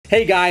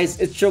Hey guys,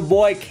 it's your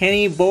boy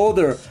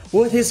Kennyboulder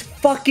with his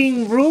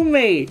fucking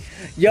roommate.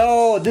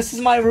 Yo, this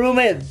is my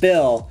roommate,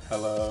 Bill.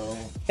 Hello.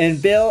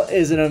 And Bill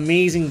is an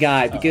amazing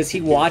guy because he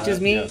watches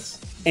me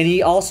and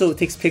he also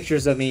takes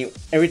pictures of me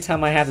every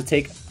time I have to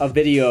take a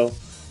video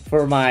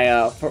for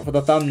my for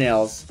the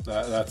thumbnails.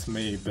 That's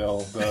me,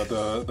 Bill,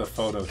 the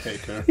photo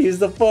taker. He's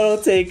the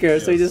photo taker,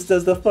 so he just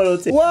does the photo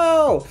take.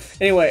 Whoa!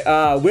 Anyway,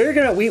 we're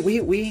gonna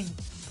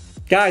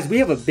guys, we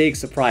have a big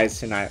surprise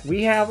tonight.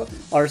 We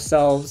have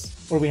ourselves.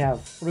 What do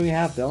we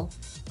have, Bill?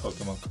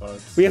 Pokemon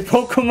cards. We have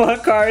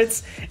Pokemon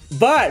cards,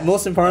 but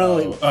most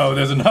importantly... Oh,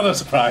 there's another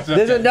surprise. Okay.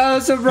 There's another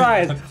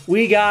surprise.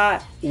 We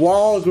got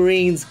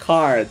Walgreens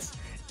cards.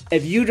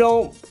 If you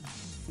don't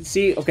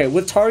see... Okay,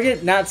 with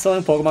Target not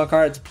selling Pokemon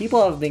cards,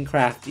 people have been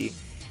crafty.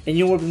 And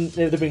you know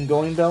where they've been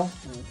going, Bill?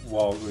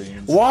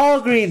 Walgreens.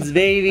 Walgreens,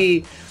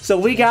 baby! So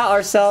we got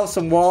ourselves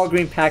some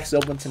Walgreens packs to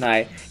open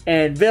tonight.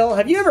 And Bill,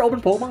 have you ever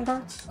opened Pokemon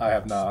cards? I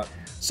have not.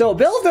 So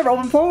Bill's never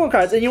opened Pokemon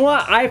cards, and you know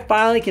what? I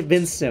finally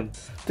convinced him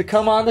to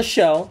come on the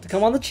show, to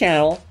come on the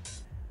channel,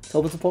 to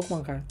open some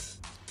Pokemon cards.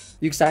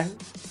 You excited?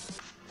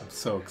 I'm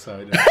so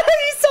excited.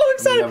 He's so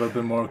excited! I've never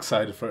been more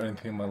excited for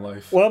anything in my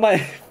life. One of my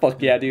fuck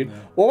yeah, dude. Yeah.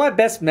 One of my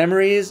best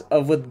memories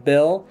with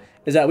Bill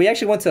is that we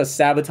actually went to a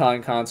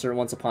Sabaton concert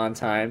once upon a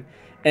time,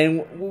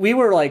 and we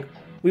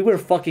were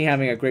fucking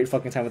having a great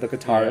fucking time with the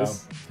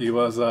guitarist.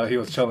 Yeah, he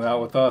was chilling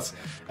out with us,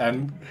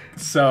 and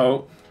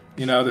so.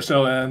 You know, the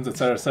show ends,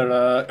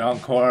 etc.,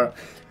 encore,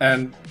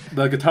 and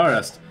the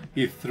guitarist,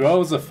 he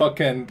throws a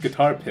fucking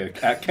guitar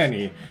pick at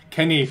Kenny.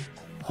 Kenny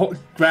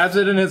grabs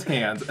it in his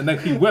hands, and then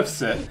he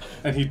whips it,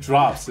 and he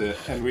drops it,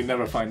 and we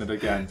never find it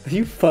again.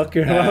 You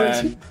fucker.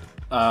 And,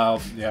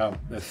 yeah,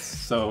 it's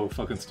so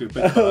fucking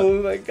stupid.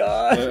 Oh my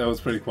god. It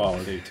was pretty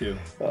quality, too.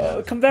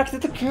 Come back to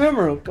the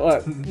camera.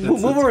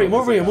 Move over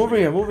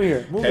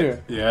here.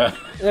 Yeah.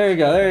 There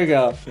you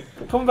go.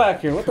 Come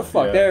back here. What the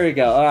fuck? Yeah. There we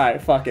go.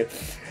 Alright, fuck it.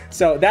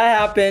 So that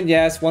happened,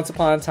 yes, once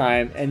upon a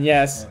time, and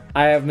yes,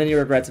 I have many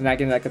regrets of not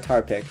getting that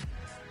guitar pick.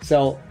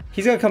 So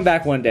he's gonna come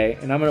back one day,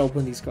 and I'm gonna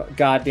open these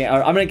goddamn.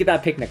 Or I'm gonna get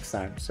that pick next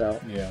time. So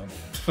yeah,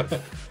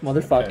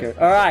 motherfucker. Okay.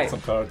 All right,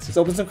 let's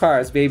open some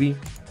cards, baby.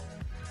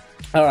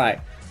 All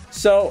right.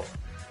 So,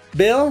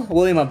 Bill,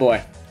 Willie, my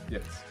boy.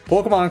 Yes.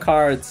 Pokemon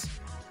cards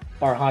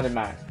are haunted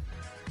mine.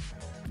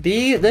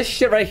 This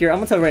shit right here, I'm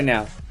gonna tell you right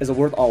now, is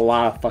worth a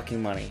lot of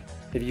fucking money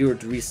if you were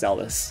to resell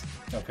this.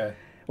 Okay.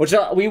 Which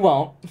we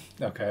won't.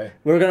 Okay.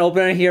 We're gonna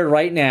open it here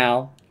right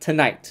now,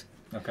 tonight.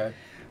 Okay.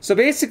 So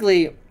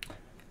basically,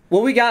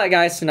 what we got,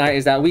 guys, tonight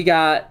is that we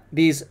got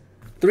these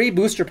 3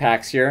 booster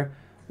packs here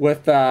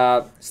with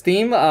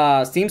Steam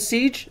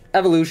Siege,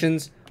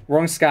 Evolutions,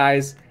 Roaring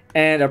Skies,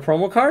 and a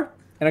promo card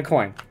and a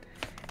coin.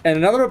 And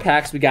another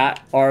packs we got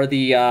are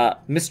the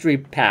mystery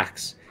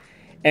packs.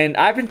 And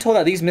I've been told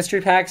that these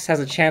mystery packs has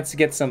a chance to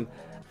get some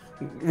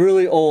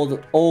really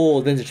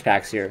old vintage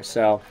packs here.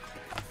 So.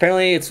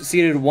 Apparently it's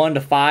seeded 1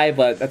 to 5,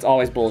 but that's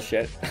always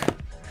bullshit.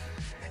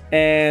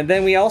 And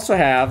then we also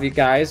have, you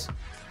guys,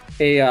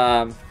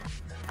 this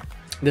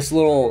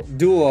little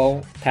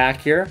duo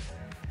pack here,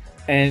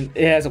 and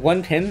it has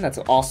 1 pin. That's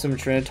an awesome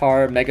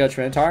Trinitar, Mega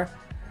Trinitar,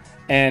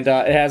 and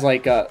it has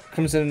like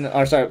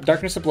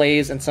Darkness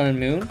Ablaze and Sun and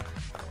Moon.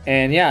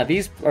 And yeah,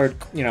 these are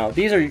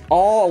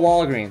all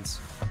Walgreens.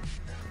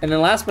 And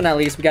then last but not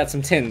least, we got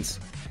some tins.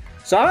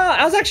 So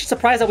I was actually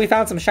surprised that we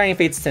found some Shining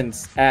Fates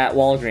tins at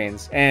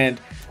Walgreens.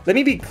 And let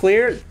me be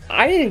clear,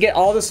 I didn't get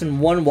all this in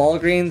one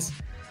Walgreens.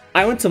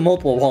 I went to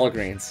multiple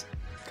Walgreens.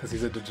 Because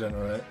he's a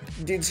degenerate.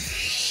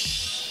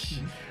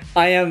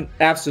 I am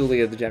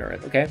absolutely a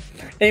degenerate, okay?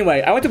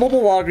 Anyway, I went to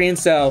multiple Walgreens,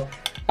 so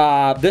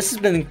this has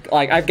been,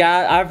 like,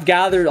 I've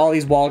gathered all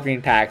these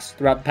Walgreens packs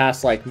throughout the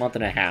past, like, month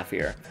and a half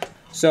here.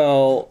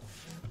 So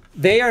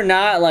they are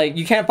not, like,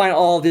 you can't find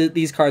all of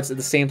these cards at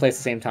the same place at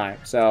the same time.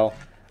 So...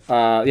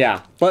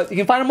 yeah, but you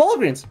can find them at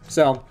Walgreens.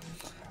 So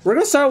we're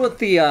gonna start with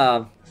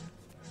the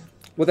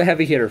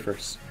heavy hitter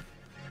first.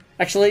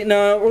 Actually,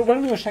 no, we're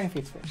gonna do Shining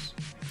Fates first.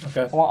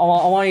 Okay. I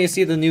want you to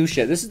see the new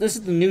shit. This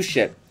is the new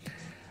shit.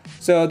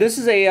 So this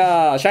is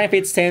a Shining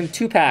Fates 10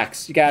 2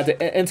 packs. You got the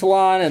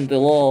Intolon and the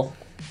little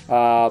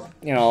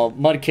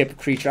Mudkip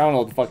creature. I don't know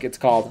what the fuck it's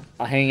called.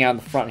 Hanging out in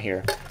the front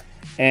here,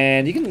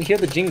 and you can hear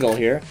the jingle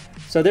here.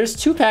 So there's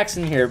 2 packs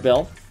in here,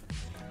 Bill,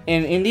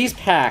 and in these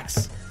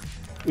packs.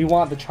 We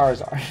want the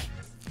Charizard.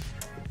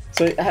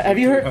 So have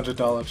you heard? $300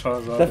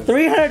 Charizard. The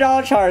 $300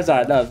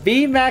 Charizard. The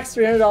VMAX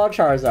 $300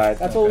 Charizard.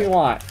 That's what we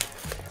want.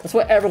 That's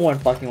what everyone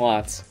fucking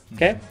wants.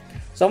 Okay?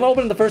 So I'm going to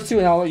open the first 2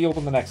 and I'll let you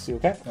open the next 2,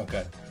 okay?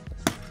 Okay.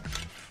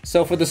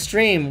 So for the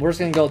stream, we're just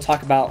going to go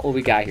talk about what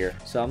we got here.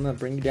 So I'm going to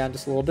bring you down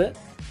just a little bit.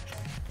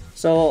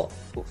 So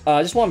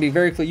I just want to be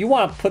very clear. You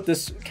want to put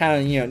this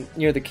kind of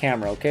near the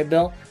camera, okay,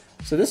 Bill?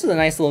 So this is a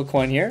nice little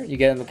coin here. You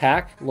get in the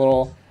pack.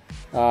 Little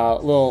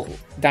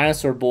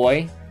dinosaur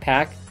boy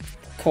pack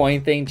coin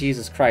thing.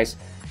 Jesus Christ.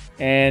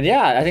 And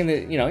yeah, I think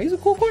that he's a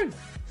cool coin.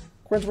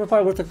 Coin's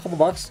probably worth a couple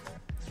bucks.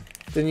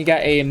 Then you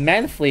got a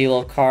Manfly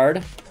little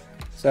card.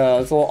 So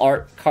it's a little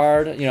art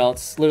card.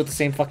 It's literally the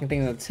same fucking thing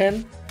in the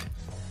tin.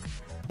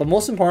 but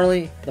most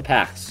importantly, the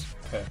packs.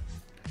 Okay.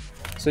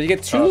 So you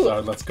get 2.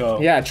 Charizard, let's go.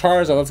 Yeah,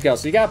 Charizard, let's go.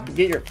 So you got to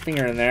get your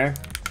finger in there.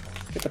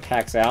 Get the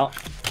packs out.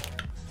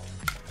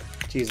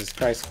 Jesus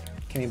Christ,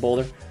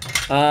 Kennyboulder.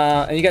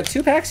 And you got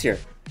 2 packs here.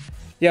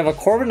 You have a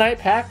Corviknight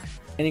pack,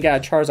 and you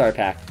got a Charizard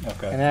pack.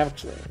 Okay. And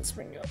actually, let's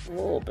bring it up a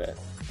little bit.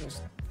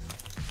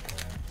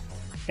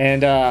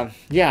 And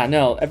yeah,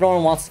 no,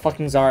 everyone wants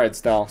fucking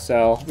Zards though.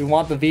 So we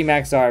want the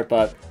VMAX Zard,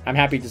 but I'm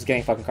happy just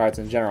getting fucking cards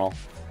in general.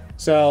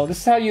 So this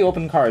is how you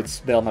open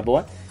cards, Bill, my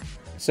boy.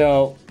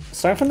 So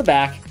starting from the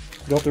back,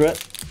 go through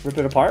it, rip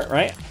it apart,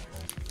 right?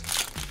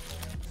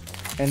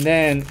 And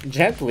then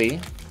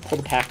gently pull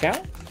the pack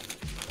out.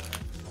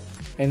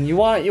 And you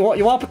want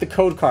to put the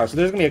code card. So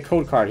there's gonna be a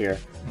code card here.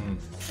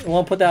 You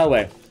want to put that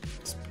away.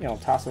 Just, you know,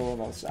 toss it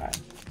over on the side.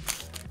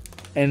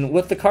 And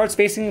with the cards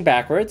facing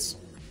backwards,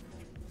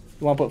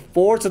 you want to put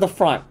 4 to the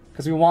front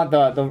because we want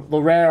the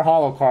rare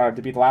holo card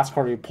to be the last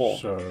card we pull.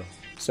 Sure.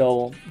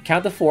 So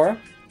count to 4,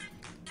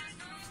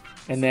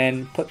 and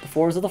then put the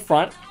 4s to the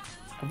front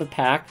of the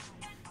pack,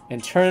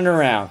 and turn it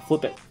around.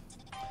 Flip it.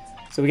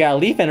 So we got a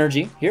Leaf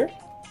Energy here.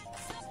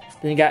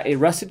 Then you got a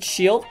Rusted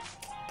Shield,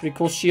 pretty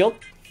cool shield.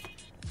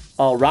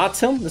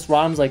 Rotom. This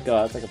Rotom's like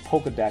it's like a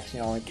Pokedex, you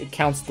know, like it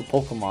counts the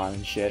Pokemon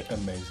and shit.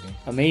 Amazing.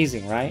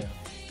 Amazing, right?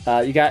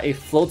 Yeah. You got a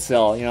Float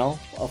Cell, you know,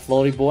 a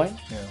floaty boy.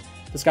 Yeah.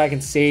 This guy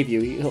can save you.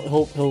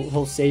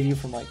 He'll save you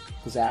from like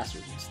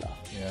disasters and stuff.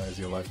 Yeah, is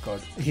he a lifeguard?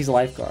 He's a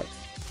lifeguard.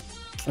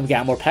 And we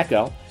got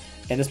Morpeko,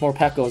 and this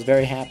Morpeko is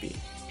very happy.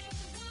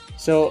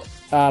 So,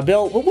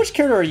 Bill, which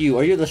character are you?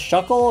 Are you the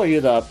Shuckle, or are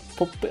you the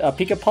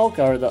Pikapoke,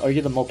 or are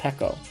you the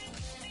Morpeko?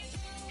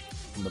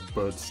 And the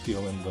bird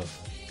stealing the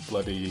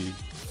bloody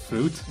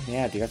fruit.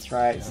 Yeah, dude, that's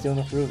right. Yeah, Stealing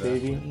the fruit,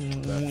 exactly, baby.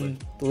 exactly.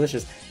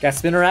 Delicious. Got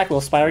Spinnerack, little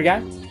spider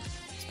guy. Ooh.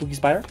 Spooky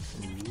spider.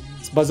 Ooh.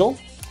 It's Buzzle,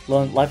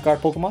 little lifeguard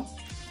Pokemon.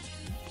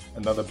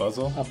 Another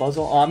Buzzle? A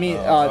Buzzle. Oh, I mean,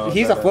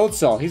 he's a that Float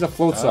Cell. He's a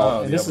Float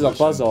Cell, and this is a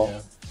Buzzle.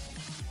 Yeah.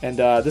 And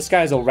this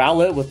guy's a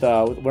Rowlet with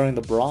wearing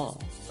the bra.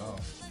 Oh,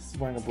 He's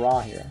wearing a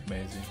bra here.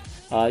 amazing.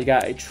 You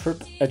got a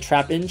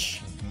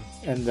Trapinch,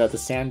 and the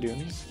Sand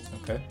Dunes.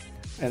 Okay.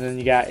 And then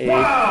you got a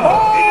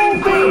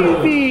oh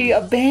baby,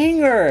 a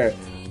banger.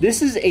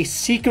 This is a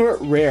secret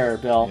rare,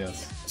 Bill.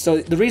 Yes.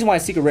 So the reason why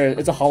it's secret rare,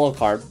 it's a holo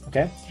card.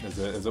 Okay.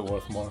 Is it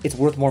worth more? It's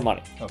worth more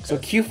money. Okay. So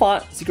Q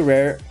font secret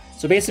rare.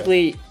 So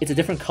basically, it's a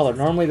different color.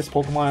 Normally, this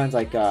Pokemon is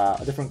like a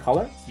different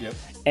color. Yep.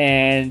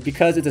 And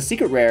because it's a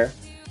secret rare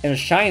and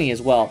it's shiny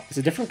as well, it's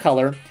a different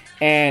color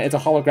and it's a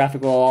holographic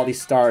with all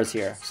these stars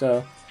here.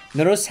 So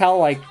notice how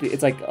like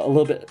it's like a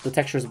little bit. The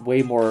texture is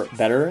way more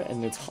better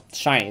and it's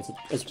shiny.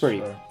 It's pretty.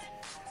 Sure.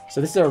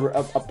 So this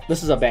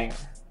is a banger.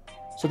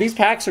 So these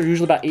packs are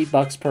usually about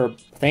 $8 per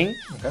thing.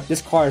 Okay.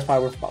 This card is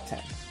probably worth about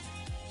 10.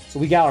 So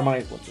we got our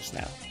money's worth just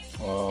now.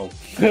 Well,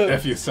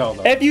 if you sell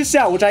them. If you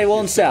sell, which I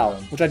won't sell,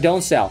 which I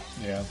don't sell.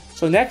 Yeah.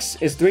 So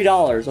next is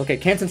 $3. Okay,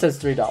 Kenton says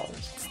 $3.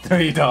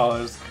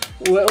 $3.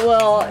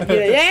 Well,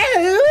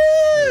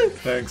 yeah.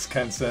 Thanks,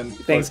 Kenson.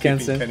 Thanks, for keeping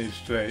Kenson. Kenny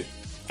straight.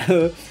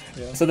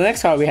 Yeah. So the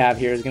next card we have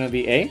here is going to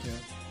be a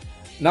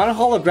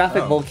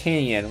non-holographic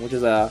Volcanion, which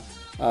is a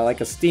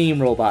like a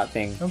steam robot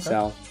thing. Okay.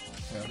 So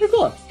pretty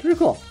cool. Pretty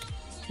cool.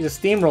 He's a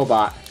steam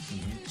robot.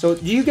 Mm-hmm. So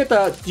do you get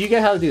how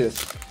to do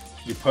this?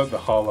 You put the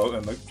holo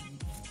in the.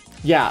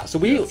 Yeah. So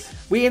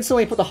we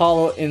instantly put the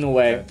holo in the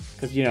way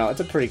because you know it's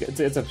a pretty good,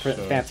 it's a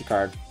fancy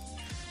card.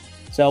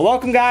 So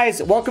welcome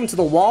guys, welcome to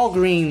the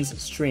Walgreens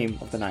stream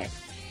of the night.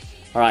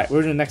 All right,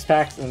 we're doing the next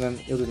pack and then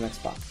you'll do the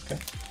next box.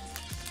 Okay.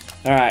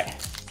 All right.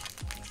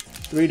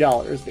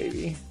 $3,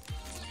 baby.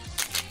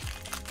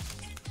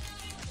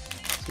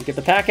 So get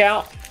the pack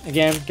out.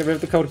 Again, get rid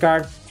of the code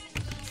card.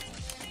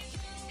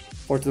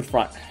 4 to the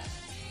front.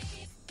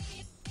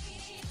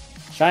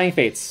 Shining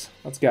Fates.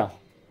 Let's go.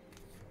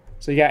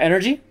 So you got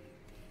Energy.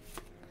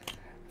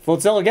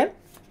 Float Cell again.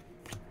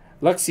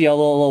 Luxio, a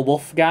little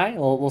wolf guy.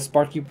 A little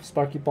sparky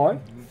boy.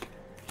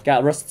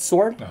 Got Rusted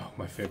Sword. Oh,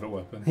 my favorite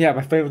weapon. Yeah,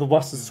 my favorite, the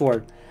Rusted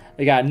Sword.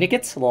 You got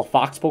Nickit, a little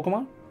fox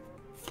Pokemon.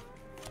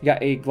 You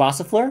got a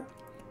Glossifleur.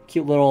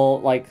 Cute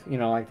little, like, you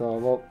know, like the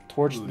little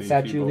torch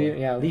statue.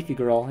 Yeah, Leafy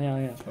Girl.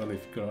 Yeah. Oh,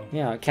 Leafy Girl.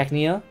 Yeah,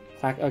 Cacnea,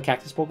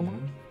 cactus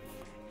Pokemon.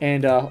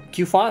 And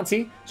Q font,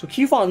 see? So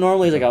Q font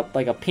normally is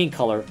like a pink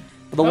color,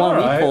 but the one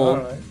we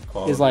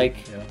pulled is like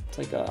it's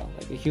like a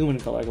human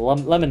color, like a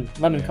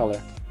lemon color.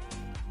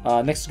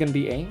 Next is gonna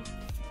be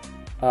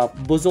a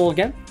Buzzle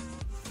again,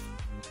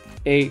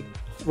 a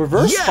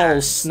reverse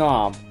holo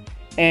Snob,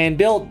 and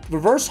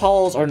reverse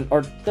holos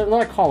are they're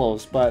like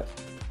holos, but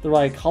they're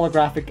like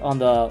holographic on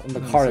the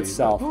card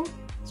itself.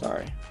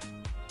 Sorry.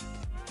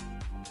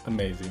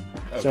 Amazing.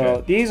 Okay.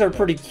 So these are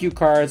pretty cute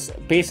cards.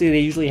 Basically, they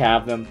usually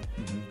have them.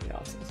 You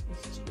know,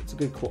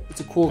 it's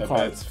a cool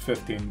card. It's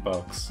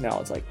 $15. No,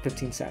 it's like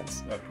 15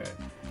 cents. Okay.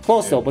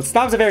 Close though, but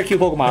Snob's a very cute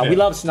Pokemon. We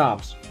love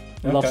Snobs.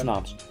 We love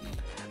Snobs.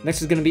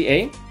 Next is gonna be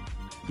a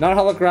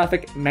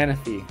non-holographic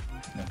Manaphy.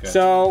 Okay.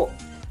 So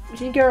we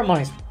didn't get our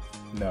money's.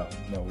 No,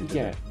 we didn't.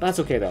 Yeah, that's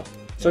okay though.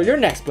 So you're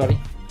next, buddy.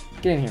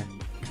 Get in here.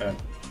 Okay.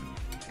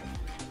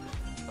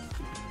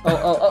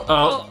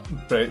 Oh.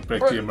 Break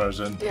the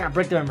immersion. Yeah,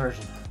 break the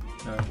immersion.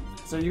 Yeah.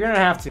 So you're gonna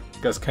have to.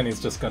 Guess Kenny's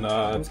just gonna.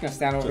 I'm just gonna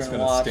stand over just and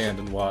gonna watch. stand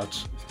and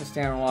watch. Just gonna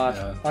stand and watch.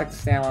 Yeah. I like to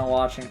stand when I'm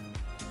watching.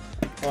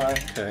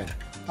 Alright. Okay.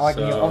 I like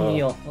so... I'll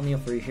kneel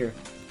for you here.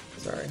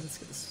 Sorry, let's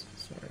get this.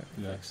 Sorry.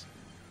 Yes.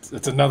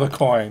 It's another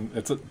coin.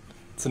 It's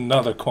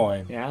another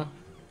coin. Yeah.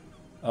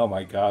 Oh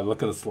my God!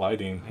 Look at this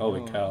lighting.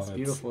 Holy cow! It's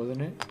beautiful,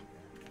 isn't it?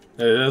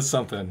 It is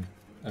something.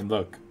 And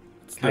look,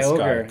 it's this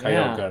guy, Kyogre.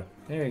 Yeah.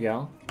 There you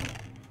go.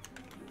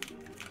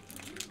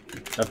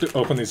 I have to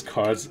open these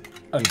cards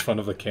in front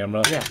of the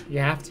camera. Yeah, you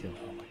have to.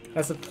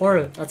 That's the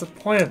point. That's the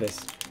point of this.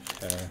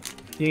 Okay.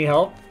 You need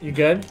help? You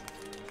good?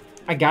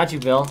 I got you,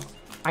 Bill.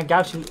 I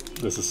got you.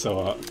 This is so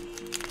hot.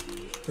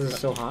 This is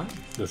so hot.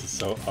 This is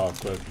so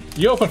awkward.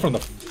 You open from the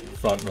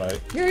front, right?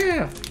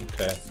 Yeah.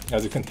 Okay.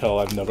 As you can tell,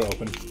 I've never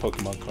opened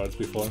Pokemon cards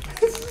before. You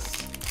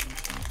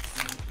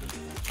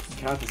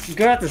got this. You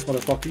got this,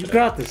 motherfucker. You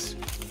got this.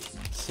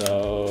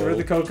 So. Get rid of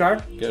the code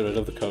card. Get rid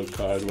of the code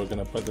card. We're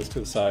gonna put this to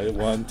the side.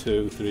 1,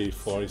 2, 3,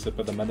 4. You said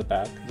put them in the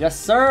back. Yes,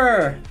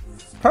 sir.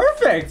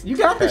 Perfect. You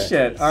got this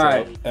shit. All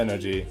right.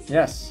 Energy.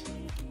 Yes.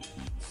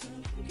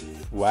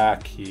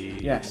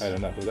 Wacky. Yes. I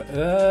don't know who that.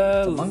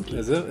 It's a monkey.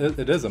 Is it?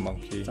 It is a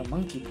monkey. It's a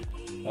monkey.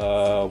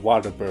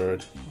 Water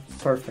bird.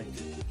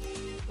 Perfect.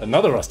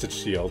 Another rusted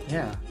shield.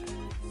 Yeah.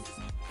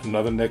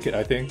 Another naked,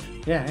 I think.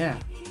 Yeah.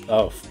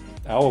 Oh,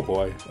 owl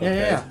boy. Okay.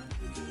 Yeah.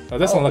 Oh,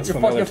 this one looks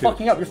familiar You're too.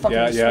 fucking up. You're fucking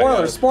up.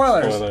 Yeah.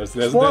 Spoilers.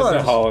 There's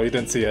the hollow. You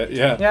didn't see it.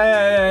 Yeah.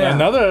 Yeah.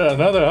 Another.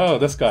 Oh,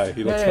 this guy.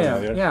 He looks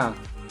familiar. Yeah.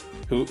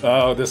 Who?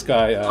 Oh, this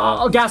guy.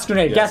 Gas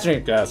grenade. Gas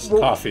grenade.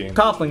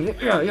 Coughing.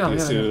 Yeah.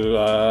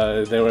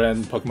 They were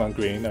in Pokemon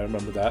Green. I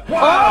remember that.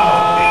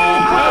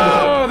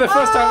 Oh, the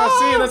first time I've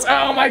seen this.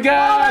 Oh my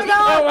God.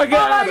 Oh my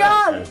God.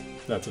 Okay,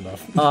 that's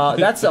enough.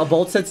 That's a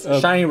Voltit's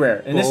shiny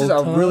rare, and this is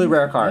a really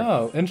rare card.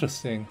 Oh,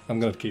 interesting. I'm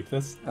gonna keep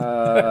this.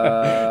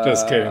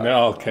 Just kidding. They're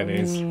all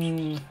Kenny's.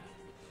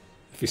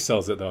 If he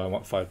sells it though, I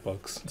want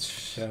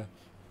 $5. Yeah.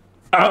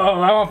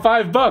 Oh, I want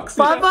 $5.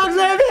 $5,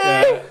 baby!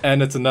 Yeah.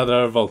 And it's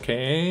another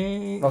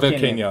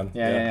Volcanion.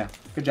 Yeah.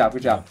 Good job.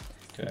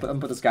 Okay.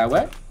 Put this guy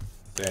away.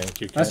 Thank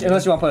you. Unless you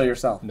want to put it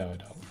yourself. No, I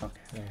don't. Okay.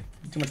 Yeah.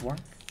 Too much work.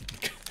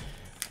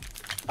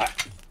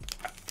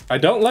 I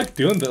don't like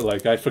doing that.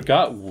 Like I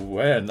forgot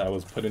when I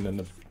was putting in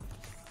the.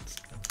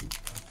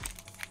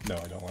 No,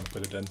 I don't want to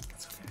put it in.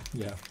 It's okay.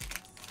 Yeah.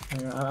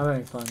 I'm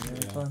having fun.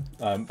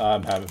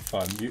 I'm having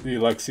fun.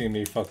 You like seeing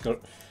me fuck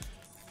up.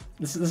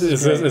 This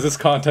is this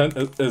content?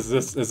 Is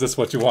this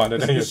what you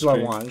wanted? This is what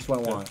I want. This is what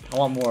I want. I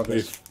want more of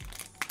this.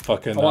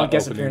 Fucking. I want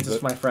guest appearances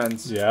for my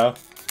friends. Yeah.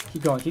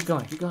 Keep going.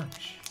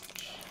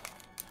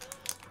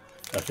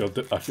 I feel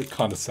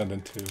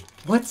condescending too.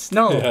 What?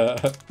 No. Yeah.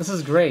 This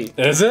is great.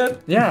 Is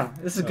it? Yeah.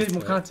 This is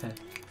good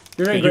content.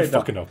 You're doing great. You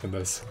fucking open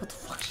this. What the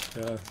fuck?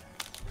 Yeah.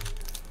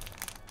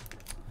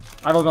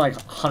 I've opened like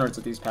hundreds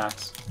of these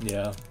packs.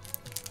 Yeah.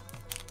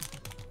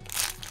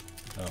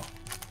 Oh,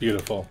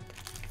 beautiful.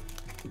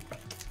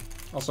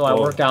 Also, I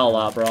work out a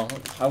lot, bro.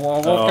 I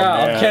work out.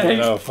 Man, I'm kidding.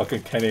 No,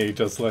 fucking Kenny,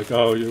 just like,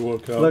 oh, you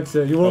work out. Look,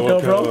 you work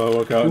out, bro? I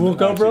work out. You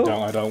work out, bro?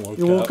 I don't work out.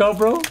 You work out,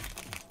 bro?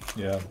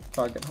 Yeah.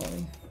 Fucking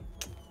homie.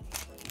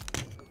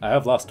 I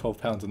have lost 12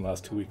 pounds in the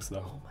last 2 weeks,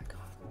 though. Oh my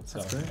God.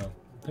 That's great.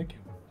 Thank you.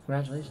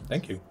 Congratulations.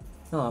 Thank you.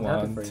 No, I'm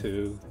happy for 1, you.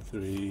 2,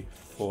 3,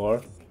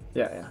 4.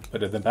 Yeah.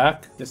 Put it in the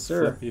back. Yes,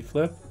 sir.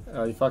 Flip.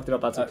 Oh, you fucked it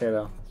up. That's okay,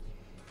 though.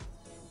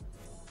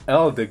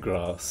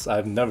 Eldegrass.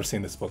 I've never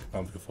seen this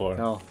Pokemon before.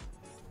 No.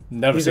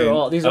 Never These seen.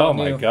 are all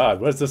my new.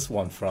 God, where's this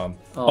one from?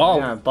 Oh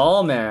man,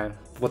 Ball Man.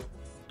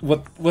 What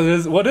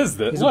is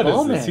this? He's What a is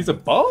ball this? man. He's a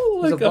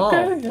ball. He's a ball.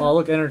 Okay, yeah. Oh,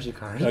 look, energy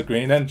card. A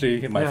green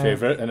energy, my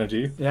favorite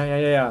energy.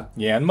 Yeah.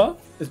 Yanma?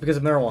 It's because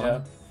of marijuana.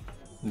 Yeah.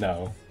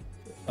 No.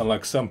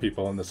 Unlike some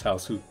people in this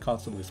house who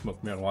constantly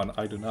smoke marijuana,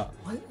 I do not.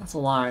 What? That's a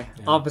lie.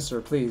 Yeah. Officer,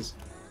 please.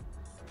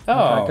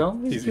 Oh,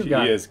 he's a cute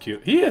guy. He is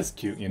cute. He is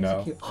cute, you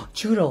know. Cute. Oh,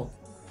 Chudo.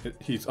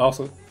 He's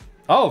also.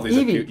 All of these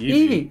are cute.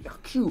 Eevee. Oh,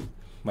 cute.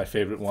 My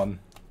favorite one.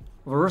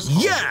 Reverse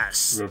hollow.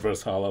 Yes!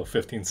 Reverse hollow,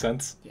 15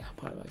 cents. Yeah,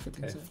 probably like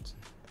 15 cents.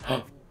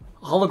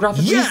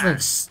 Holographic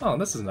Yes! Oh,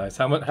 this is nice.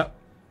 How much?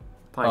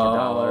 Probably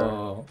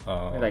 $1.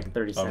 Oh, Like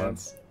 30 bummer.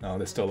 cents. No,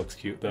 this still looks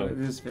cute though. It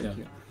is very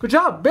cute. Good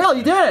job, Bill.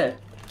 You did it.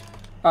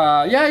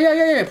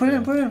 Yeah. Put it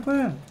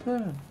in.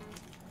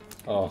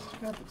 Oh,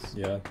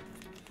 yeah.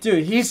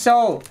 Dude,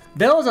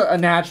 Bill's a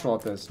natural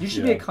at this. You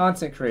should be a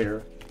content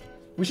creator.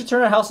 We should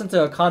turn our house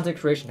into a content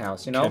creation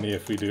house, you know? Kenny,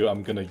 if we do,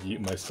 I'm gonna yeet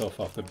myself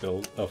off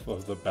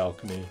the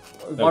balcony.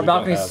 Our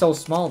balcony is so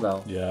small,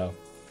 though. Yeah.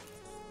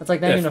 That's like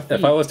not even a feet.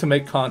 If I was to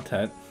make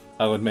content,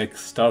 I would make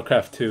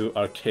StarCraft 2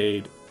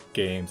 arcade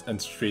games and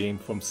stream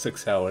from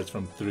 6 hours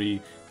from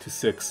 3 to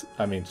 6.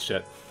 I mean,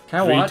 shit.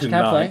 Can I 3 watch? to Can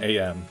I 9 play?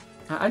 a.m.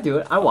 I do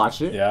it. I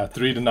watch it. Yeah,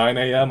 3 to 9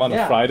 a.m. on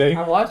a Friday.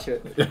 I watch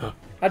it.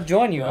 I'd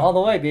join you all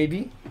the way,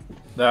 baby.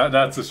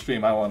 That's a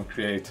stream I want to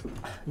create.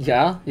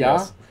 Yeah.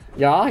 Yes.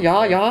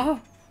 Yeah.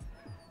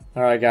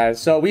 All right, guys.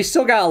 So we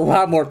still got a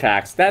lot more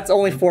packs. That's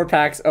only 4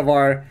 packs of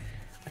our.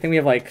 I think we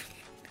have like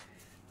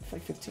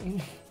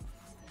 15.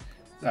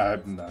 I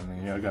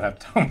mean, you're gonna have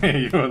to tell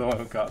me you were the one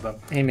who got them.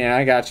 Hey man,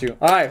 I got you.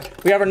 All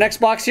right, we have our next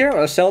box here,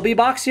 a Celebi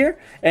box here.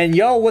 And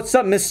yo, what's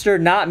up, not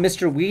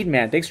Mr.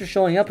 Weedman? Thanks for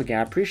showing up again.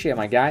 I appreciate it,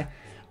 my guy.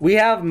 We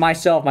have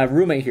myself, my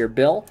roommate here,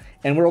 Bill,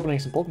 and we're opening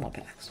some Pokemon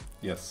packs.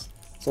 Yes.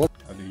 So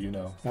how do you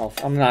know? No,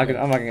 I'm not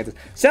gonna get this.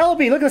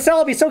 Celebi, look at the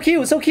Celebi, so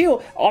cute, so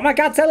cute. Oh my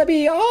God,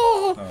 Celebi,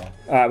 oh.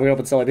 All right, we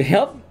open Celebi.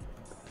 Yep.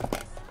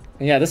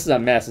 Yeah, this is a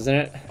mess, isn't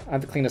it? I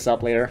have to clean this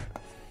up later.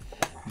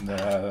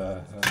 Nah,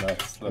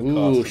 that's the Ooh,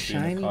 cost of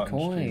shiny being a cotton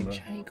coin, streamer.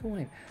 shiny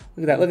coin.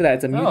 Look at that, look at that.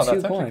 It's a Mewtwo Oh,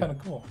 that's coin. actually kind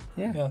of cool.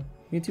 Yeah,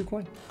 Mewtwo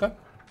coin. Okay.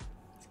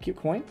 It's a cute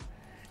coin.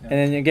 Yeah. And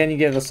then again, you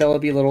get a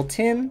Celebi little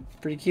tin.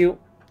 Pretty cute.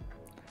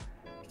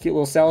 Cute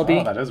little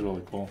Celebi. Oh, that is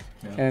really cool.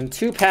 Yeah. And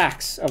 2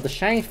 packs of the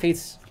Shiny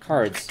Fates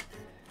cards.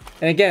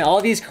 And again,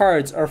 all these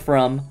cards are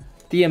from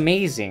the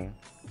amazing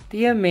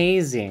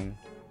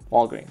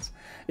Walgreens.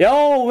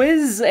 Yo,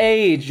 Wiz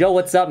Age. Yo,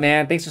 what's up,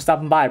 man? Thanks for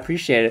stopping by. I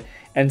appreciate it.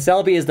 And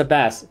Celebi is the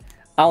best.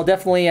 I'll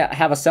definitely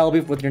have a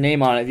Celebi with your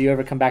name on it if you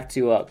ever come back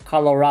to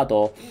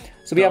Colorado.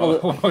 So we have a.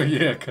 Oh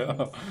yeah,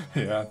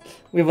 yeah.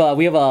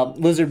 We have a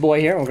lizard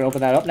boy here. We're gonna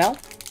open that up now.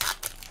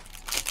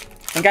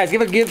 And guys,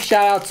 give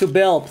shout out to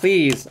Bill,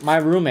 please, my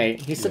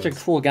roommate. He's such a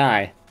cool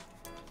guy.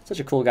 Such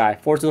a cool guy.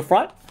 4 to the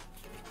front.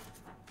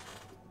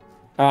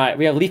 All right,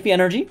 we have Leafy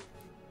Energy.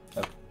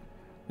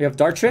 We have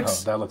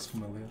Dartrix. Oh, that looks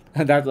familiar.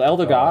 That's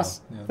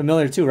Eldegoss. Yeah.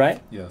 Familiar too,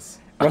 right? Yes.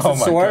 Rusted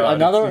Sword. God.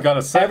 Another. You got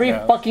a set every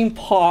now. fucking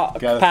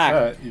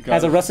pack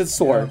has a Rusted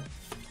Sword.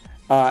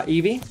 Yeah.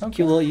 Eevee. Okay.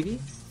 Cute little Eevee.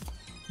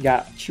 You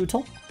got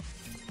Chuto.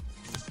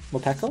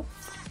 Mopeko.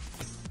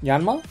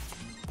 Yanma.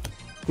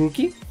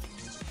 Grookey.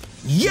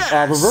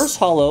 Yes! Reverse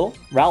Hollow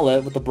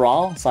Rowlet with the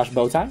Brawl /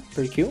 Bowtie.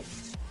 Pretty cute.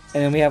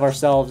 And then we have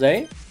ourselves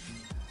a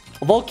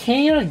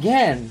Volcanion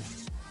again.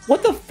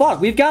 What the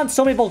fuck? We've gotten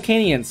so many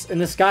Volcanions in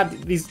this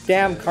these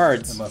damn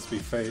cards. It must be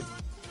fate.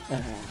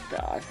 Oh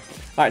God.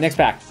 All right, next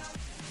pack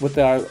with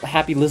our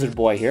happy lizard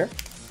boy here.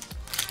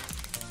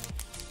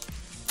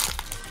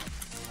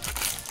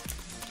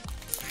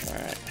 All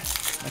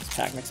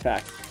right, next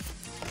pack.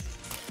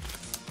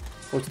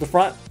 Go to the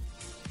front.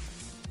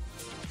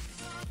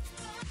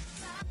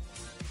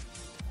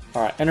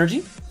 All right,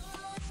 Energy.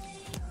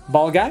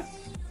 Ball Guy.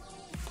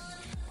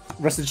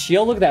 Rusted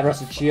Shield. Look at that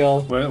Rusted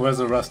Shield. Where's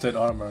the rusted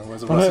armor?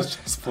 Where's the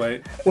rusted chest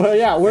plate? Well,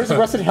 yeah, where's the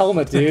Rusted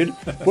Helmet, dude?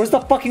 Where's the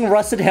fucking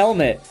Rusted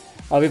Helmet?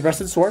 We have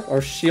Rusted Sword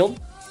or Shield.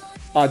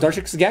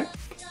 Dartrix again.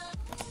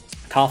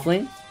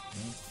 Koffling.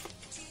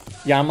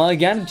 Yama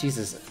again.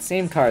 Jesus,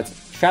 same cards.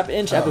 Trap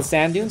Inch at the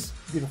Sand Dunes.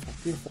 Beautiful,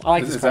 beautiful. I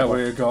like this. Is that where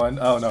you're going?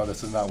 Oh no,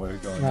 this is not where you're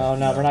going.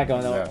 No, we're not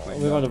going. Exactly,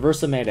 We're going to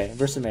Versa Mayday.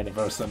 Versa Mayday.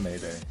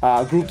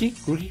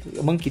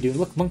 Grookey, monkey dude.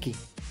 Look, monkey.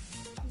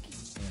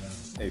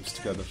 Yeah, apes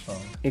together strong.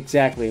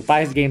 Exactly.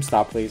 Buy his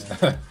GameStop, please.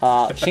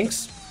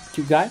 Shinx,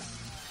 cute guy.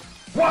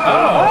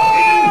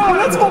 Wow! Oh,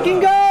 let's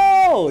fucking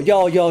go!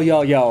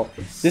 Yo.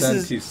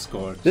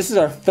 This is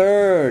our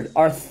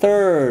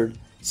third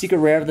secret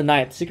rare of the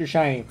night. Secret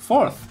shiny.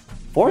 Fourth?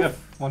 Yeah,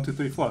 1, 2,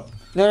 3, 4.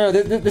 No,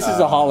 this is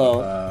a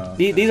hollow.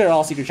 These are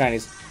all secret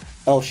shinies.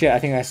 Oh shit! I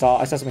think I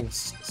saw something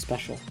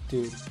special,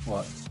 dude.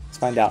 What? Let's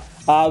find out.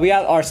 We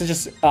have our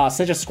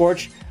Sinja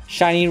Scorch,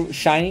 shiny,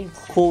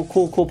 cool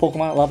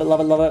Pokemon.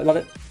 Love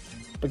it.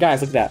 But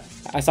guys, look at that.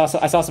 I saw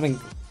something.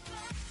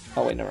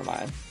 Oh wait, never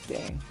mind.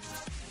 Dang.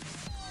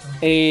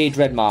 A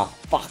Dreadmaw.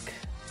 Fuck.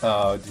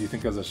 Oh, do you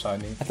think it was a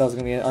shiny? I thought it was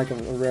gonna be like a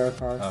rare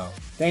card. Oh.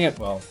 Dang it.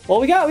 Well,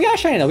 we got a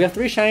shiny though. We have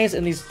 3 shinies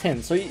in these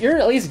tins, so you're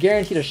at least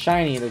guaranteed a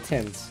shiny in the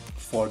tins.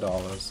 $4.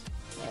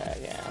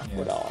 Yeah,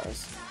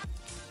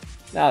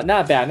 $4. No,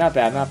 not bad.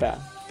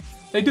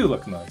 They do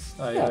look nice.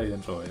 I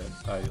enjoy it.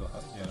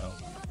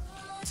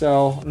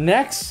 So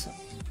next,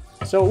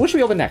 what should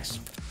we open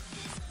next?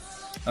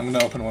 I'm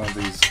gonna open one of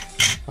these.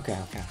 Okay.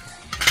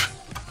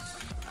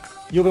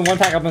 You open one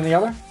pack, open the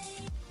other?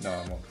 No,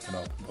 I'm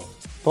gonna open both.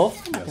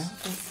 Both? Yes. Okay.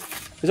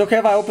 Is it okay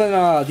if I open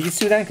these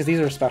 2 then? Because these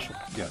are special.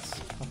 Yes.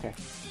 Okay.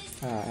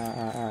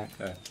 Alright.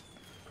 Okay.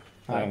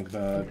 I'm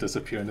gonna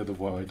disappear into the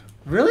void.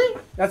 Really?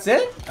 That's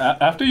it?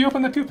 After you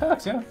open the 2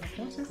 packs, yeah.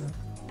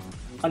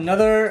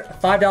 Another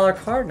 $5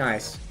 card?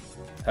 Nice.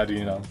 How do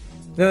you know?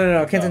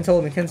 No. Kenton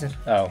told me. Kenton.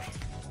 Oh.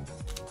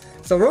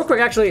 So real quick,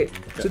 actually,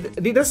 so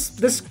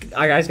this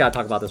I guys gotta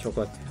talk about this real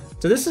quick.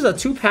 So this is a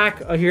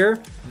 2-pack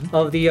here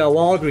of the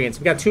Walgreens.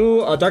 We got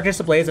 2 Darkness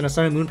Ablaze and a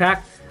Sun and Moon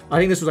pack. I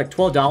think this was like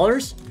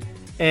 $12.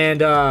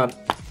 And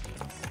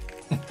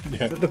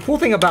the cool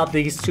thing about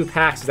these 2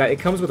 packs is that it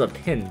comes with a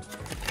pin.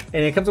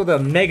 And it comes with a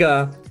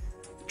Mega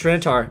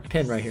Trinitar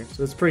pin right here.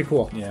 So it's pretty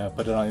cool. Yeah,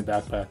 put it on your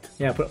backpack.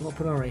 Yeah, put it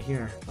on right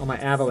here. On my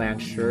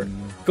Avalanche shirt.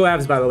 Go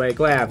Avs, by the way.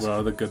 Go Avs. Where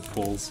are the good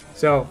pulls?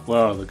 So, where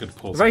are the good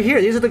pulls? Right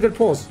here. These are the good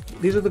pulls.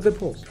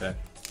 Okay.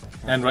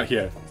 And right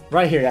here.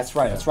 Right here. That's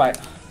right.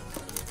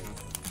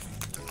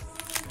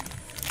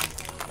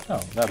 Oh,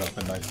 that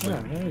opened nicely.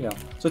 Yeah, there you go.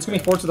 So it's going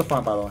to be 4 to the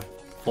front, by the way.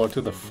 4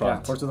 to the front?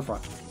 Yeah, 4 to the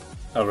front.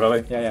 Oh,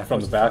 really? Yeah. From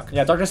the back?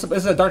 Yeah, this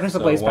is a Darkness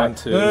Ablaze pack. 1,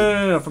 2.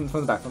 No. From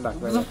the back. Right.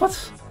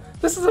 What?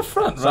 This is the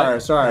front,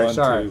 right? Sorry.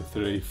 1, 2,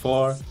 3,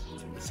 4.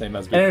 Same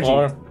as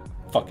before. Energy.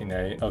 Fucking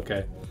A.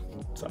 Okay.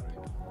 Sorry.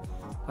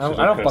 I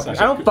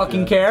don't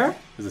fucking care.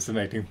 Is this an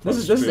 18 plus?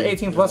 This is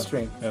 18 plus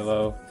stream.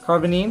 Hello.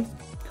 Carbonine.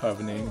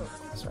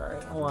 Sorry.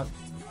 I want.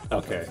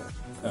 Okay.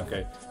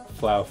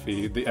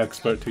 Flaufy, the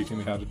expert teaching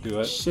me how to do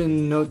it.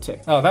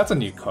 Shinotic. Oh, that's a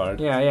neat card.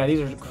 Yeah, these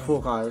are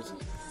cool cards.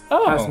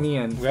 Oh,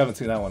 Casmian. we haven't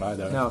seen that one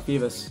either. No,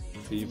 Phoebus.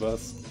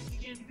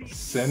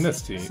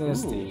 Sinisty.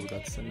 Sinisty. Ooh,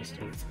 that's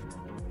sinister.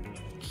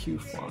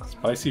 Q-Font.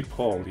 Spicy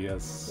Pole,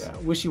 yes. Yeah,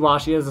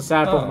 Wishy-Washy is a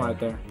sad Pokemon right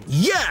there.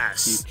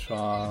 Yes!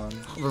 Keytron.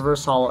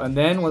 Reverse Hollow. And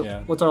then,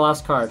 what's our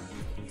last card?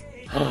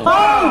 Oh,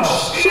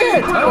 Oh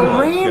shit! A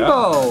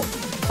rainbow!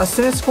 A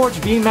Cinescorch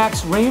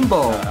VMAX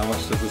rainbow. How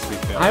much does this week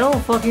I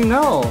don't fucking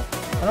know.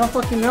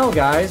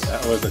 Guys.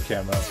 That was a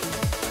camera.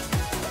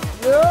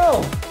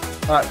 No!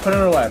 Alright, put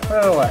it away.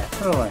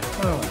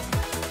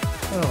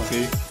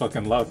 See?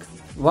 Fucking luck.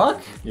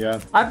 Luck? Yeah.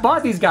 I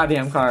bought these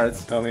goddamn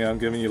cards. Tell me I'm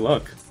giving you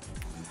luck.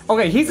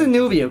 Okay, he's a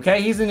newbie,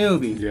 okay? He's a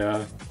newbie.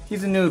 Yeah.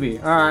 He's a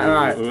newbie.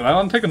 Alright. Ooh, I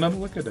want to take another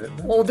look at it.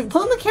 Well, put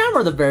on the camera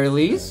at the very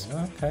least.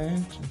 Okay.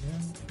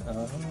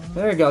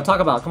 There you go. Talk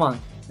about it. Come on.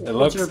 It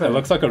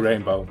looks like a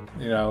rainbow.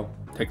 You know,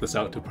 take this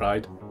out to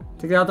Pride.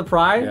 Take it out the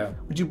pride? Yeah.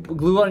 Would you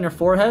glue it on your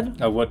forehead?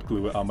 I would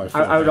glue it on my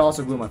forehead. I would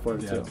also glue my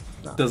forehead too.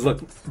 No. Does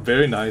look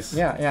very nice.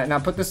 Yeah. Now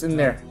put this in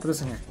there. Put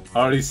this in here. I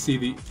already see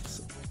the...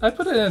 I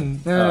put it in...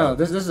 No.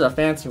 This is a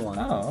fancy one.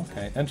 Oh,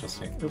 okay.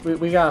 Interesting.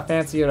 We gotta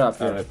fancy it up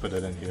here. Alright, put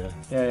it in here.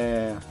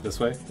 Yeah. This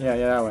way? Yeah,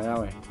 that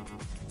way.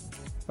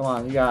 Come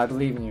on, I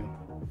believe in you.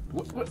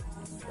 What?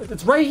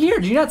 It's right here.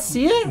 Do you not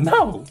see it?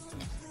 No!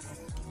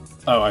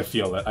 Oh, I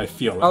feel it.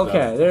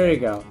 Okay, there you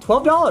go.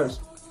 $12.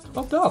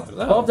 $12.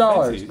 Oh,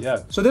 $12. fancy, yeah.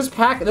 So this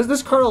pack,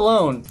 this card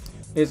alone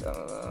is...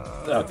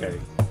 Okay.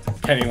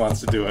 Kenny wants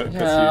to do it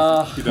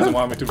because he doesn't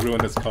want me to ruin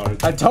his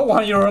card. I don't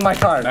want you to ruin my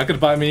card. I could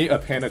buy me a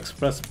Panda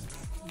Express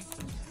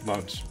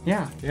lunch.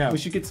 Yeah. Yeah. We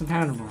should get some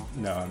Panda tomorrow.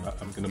 No, I'm not.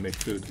 I'm gonna make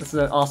food. This is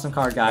an awesome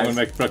card, guys. I'm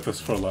gonna make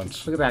breakfast for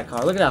lunch. Look at that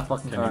card. Look at that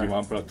fucking Kenny, card. do you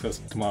want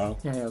breakfast tomorrow?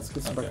 Yeah, let's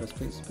get some breakfast,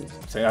 please.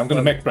 Say, I'm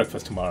gonna make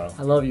breakfast tomorrow.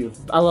 I love you.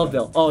 I love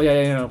Bill. Oh,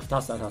 yeah. No.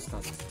 Toss that.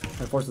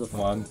 And force to the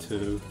floor. 1,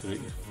 2, 3,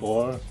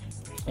 4.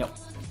 Yep.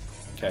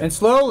 Okay. And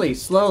slowly,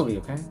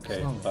 okay?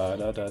 Okay.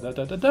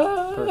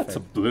 Slowly. That's a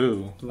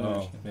blue.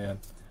 Oh, man.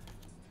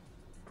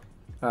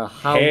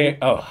 How? Hey,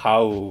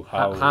 how?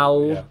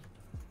 Yeah.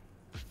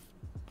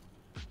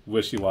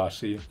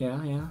 Wishy-washy.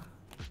 Yeah.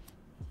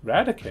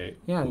 Radicate.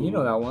 Yeah, you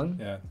know that one.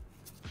 Yeah.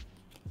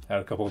 Had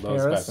a couple of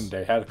those Paris. back in the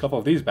day. Had a couple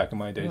of these back in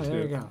my day, Yeah, too.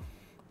 there you go.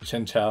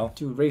 Chin Chow.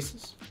 Dude,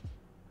 racist.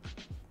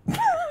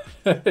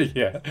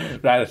 Yeah.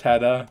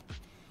 Rattata.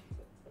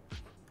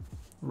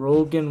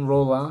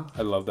 Rolla.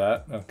 I love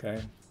that.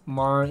 Okay.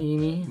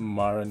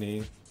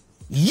 Marini.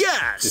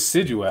 Yes!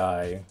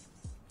 Decidui.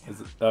 Is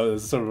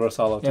this a reverse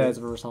hollow too? Yeah, it's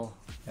a reverse hollow.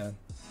 Yeah.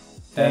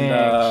 Dang,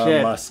 And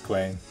shit.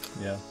 Musquain.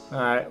 Yeah.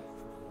 Alright.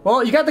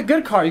 Well, you got the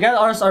good card. You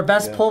got our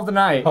best pull of the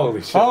night.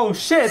 Holy shit. Oh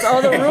shit, it's our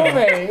other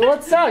roommate.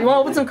 What's up? You want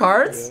to open some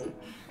cards?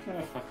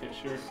 Okay,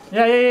 sure.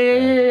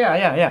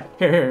 Yeah.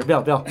 Here,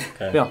 Bill.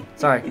 Okay. Bill,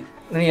 sorry.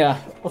 Let me,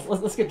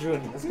 let's get Drew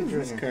in here. Let's get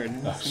Drew in here. Card.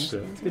 Oh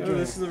shit.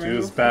 This is the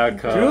Drew's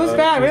back. Drew's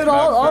back. Drew's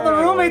all the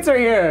roommates are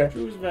here.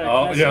 Drew's back.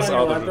 Oh, Can I yes, sit on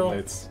all your the lap, Bill?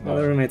 roommates. All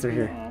the roommates are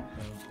here. Do you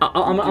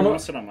I'm want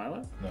to sit on my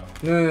lap?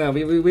 No. No.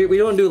 We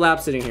don't do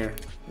lap sitting here.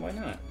 Why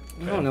not?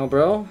 I don't know,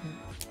 bro.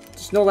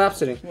 Just no lap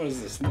sitting. What is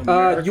this? Do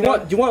you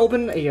want to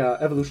open a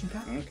evolution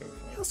pack? Okay.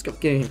 Yeah, let's go.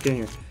 Get in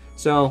here.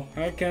 So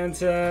Hi,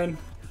 Kenton.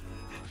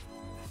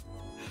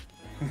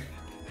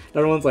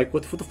 everyone's like,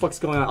 what the fuck's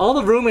going on? All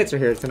the roommates are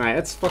here tonight.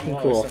 That's fucking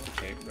cool.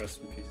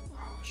 Rest in peace.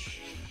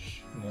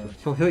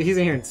 He's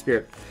in here in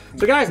spirit.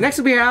 So guys, next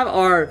we have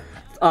our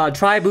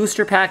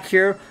tri-booster pack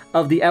here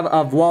of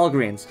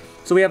Walgreens.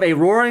 So we have a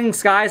Roaring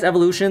Skies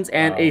Evolutions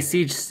and a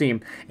Siege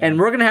Steam. And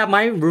we're gonna have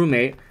my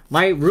roommate,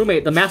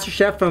 the Master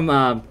Chef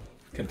from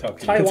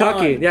Kentucky.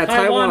 Kentucky. Yeah,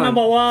 Taiwan.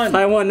 number one.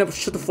 Taiwan, no,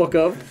 shut the fuck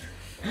up.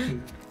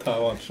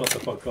 Taiwan, shut the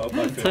fuck up.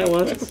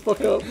 Taiwan, shut the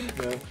fuck up.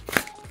 Yeah.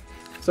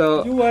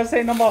 So,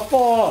 USA number 4.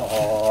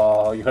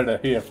 Oh, you heard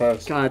it here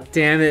first. god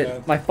damn it, Yeah.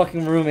 my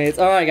fucking roommates.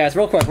 Alright guys,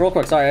 real quick.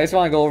 Sorry, I just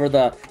want to go over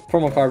the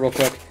promo card real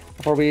quick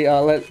before we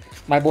let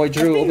my boy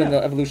Drew open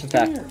the evolution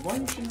pack. Why are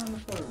you shitting on the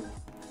floor?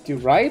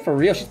 Dude, right? For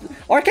real.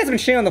 Our cat's been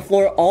shitting on the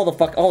floor all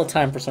the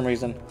time for some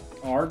reason.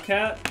 Our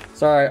cat?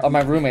 Sorry,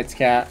 my roommate's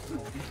cat.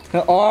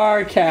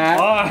 Our cat.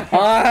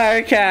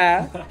 Our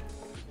cat.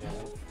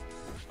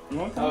 You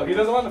want to come? Oh, he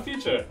doesn't want the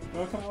feature. You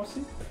want to come OC?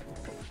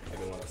 I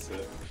don't want to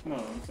sit. No,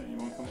 I'm saying you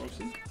want to come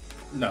OC?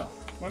 No.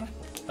 Why not?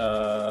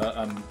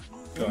 I'm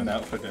going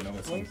out for dinner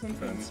with some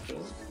friends.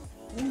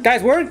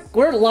 Guys,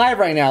 we're live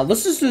right now.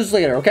 Let's just do this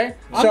later, okay?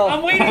 So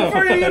I'm waiting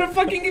for you to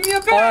fucking give me a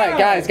pass. all right,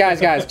 guys,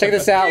 check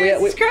this out.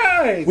 Jesus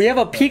Christ. We have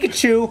a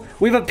Pikachu.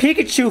 We have a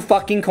Pikachu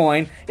fucking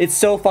coin. It's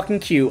so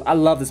fucking cute. I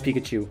love this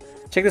Pikachu.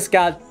 Check this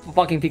god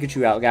fucking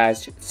Pikachu out,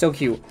 guys. It's so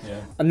cute.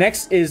 Yeah.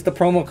 Next is the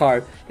promo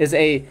card. Is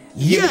a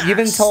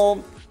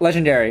Yveltal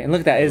legendary, and look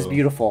at that. It is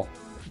beautiful.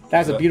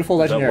 That's a beautiful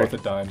legendary. Is that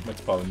worth a dime?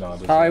 It's probably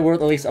not. Probably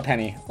worth at least a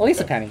penny. At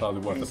least a penny. Probably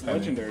worth a penny.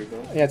 Legendary,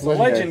 Bill. Yeah, it's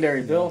legendary.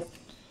 Legendary, Bill.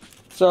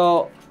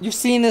 So you've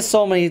seen this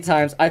so many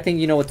times. I think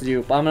you know what to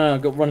do. But I'm gonna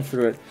go run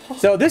through it.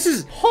 So this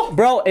is,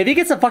 bro. If he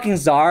gets a fucking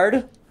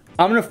Zard,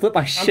 I'm gonna flip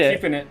my I'm shit.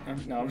 keeping it.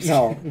 No, I'm just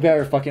No, you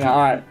better fucking. All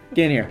right,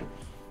 get in here.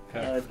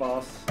 Alright,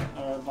 boss.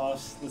 Alright,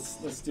 boss.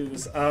 Let's do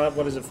this.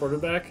 What is it? Forward or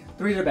back?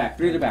 3 to the back.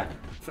 3 to the back.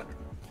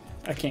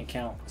 I can't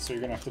count, so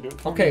you're gonna have to do it.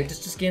 For Okay, me.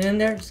 just get in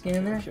there. Just get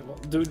in there. Okay, well,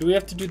 do we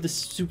have to do the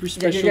super Yeah,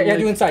 special? you gotta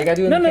do inside. You gotta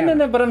do it in the camera.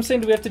 No. But I'm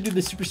saying, do we have to do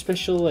the super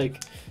special,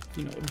 like,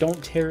 you know,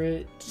 don't tear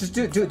it? Just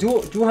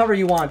do however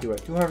you want to do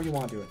it. Do however you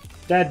want to do it.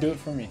 Dad, do it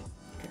for me.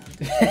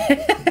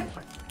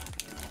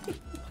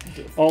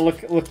 Oh,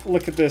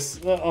 look at this.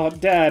 Oh,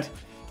 Dad.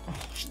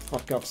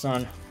 Fuck up,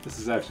 son. This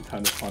is actually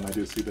kind of fun. I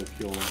do see the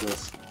appeal of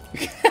this.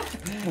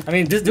 I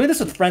mean, doing this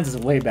with friends is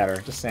way better.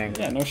 Just saying.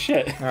 Yeah, no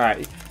shit. All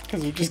right.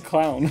 Because we're just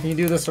clown. Can you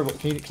do this or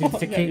can you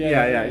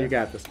Yeah, you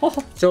got this.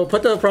 So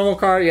put the promo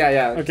card.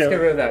 Yeah. Okay. Just get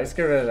rid of that. Just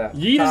get rid of that.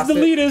 Yeet Toss is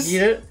delete it, us.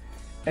 Yeet it.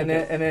 And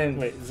then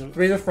Wait, is it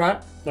 3 to the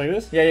front. like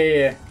this?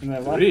 Yeah. And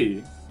then what?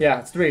 3? Yeah,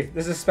 it's 3.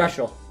 This is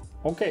special.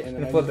 Okay, and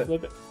then And I flip just it.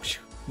 flip it.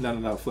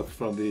 No. Flip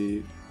from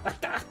the.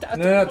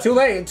 No, too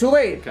late.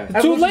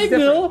 Okay. Too late,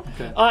 Bill.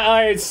 Okay.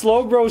 Alright,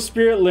 slow grow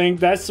spirit link.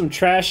 That's some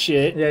trash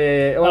shit.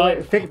 Yeah. Oh,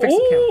 wait, fix the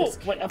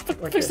camera.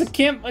 Wait, fix the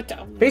cam.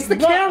 Face the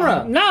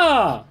camera.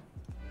 Nah.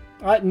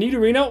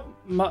 Nidorino.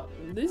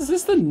 Is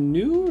this the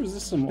new or is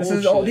this some This old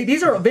is old. shit?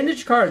 These are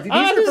vintage cards. These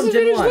are This from is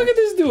Gen vintage. 1. Look at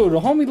this dude,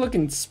 homie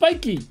looking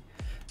spiky.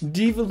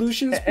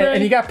 Devolution spray.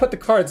 And you gotta put the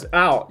cards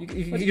out.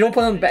 You don't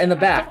put them in the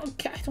back.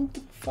 I don't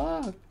give a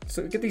fuck.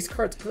 So get these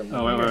cards. Put them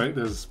Oh in here. wait.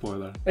 There's a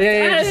spoiler.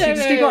 Yeah.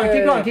 Just keep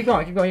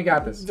going. You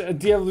got this.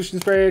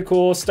 De-evolution spray,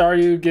 cool.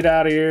 Staryu, get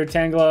out of here.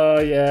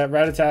 Tangela, yeah.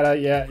 Rattata,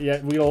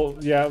 yeah. Weedle,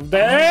 yeah.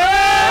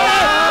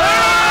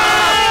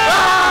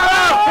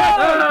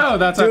 No,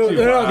 that's actually.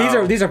 No,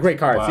 wow. these are great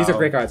cards. Wow. These are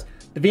great cards.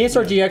 The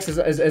Venusaur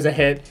GX is a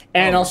hit,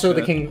 and Oh, also the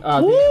shit. King.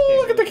 Woo,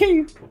 look at the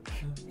king.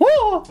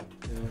 Woo.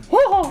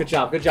 Woo. Good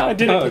job. I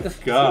did Oh it.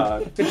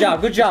 God.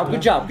 Good job.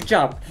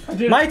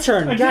 did it. My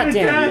turn. I did God it,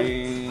 damn. Dad.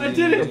 it. I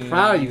did it. I'm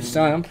proud of you,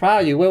 son. I'm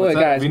proud of you. Wait,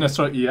 guys.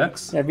 Venusaur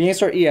EX. Yeah,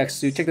 Venusaur EX,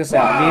 dude. Check this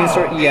out.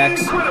 Venusaur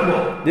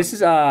EX. This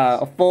is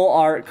a full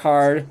art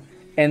card,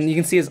 and you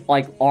can see his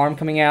like arm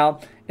coming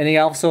out, and he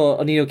also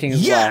a Nidoking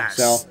as Yes!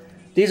 well. So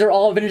these are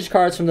all vintage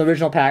cards from the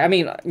original pack. I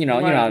mean, you know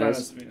how it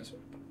is.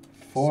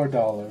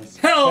 $4.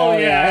 Hell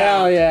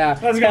Hell yeah.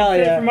 That's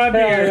gonna pay for my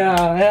beer.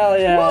 Hell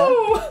yeah.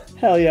 Woo.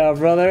 Hell yeah,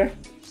 brother.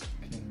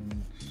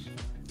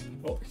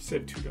 Oh, he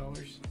said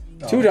 $2.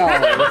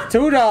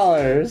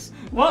 $2.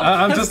 Well,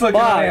 I'm just looking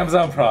Why? at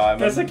Amazon Prime.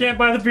 guess I can't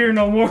buy the beer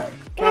no more.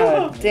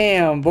 God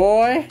damn,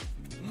 boy.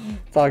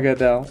 It's all good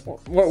though.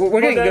 We're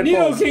getting that good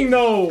pulls. Nidoking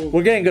though.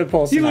 We're getting good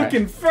pulls He tonight.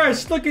 looking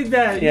fresh. Look at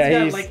that. Yeah, He's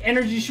he's- got like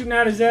energy shooting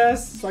out his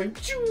ass. It's like,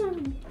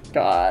 choo.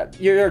 God,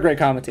 you're a great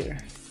commentator.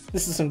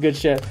 This is some good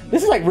shit.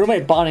 This is like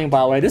roommate bonding, by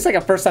the way. This is like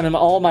a first time in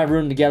all my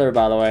room together,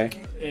 by the way.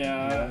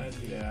 Yeah.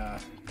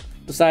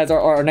 Besides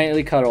our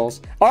nightly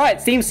cuddles. All right,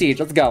 Steam Siege,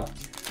 let's go.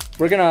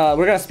 We're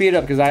gonna speed it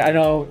up because I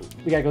know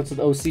we gotta go to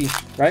the OC,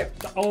 right?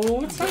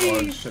 Oh, it's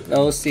nice. The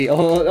OC.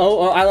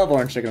 Oh, I love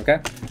orange chicken. Okay.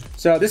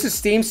 So this is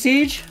Steam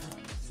Siege,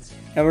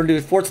 and we're gonna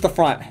do 4 to the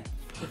front.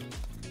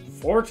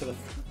 4 to the.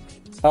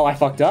 Oh, I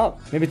fucked up.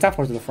 Maybe it's not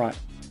 4 to the front.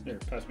 Here,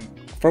 pass me.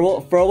 For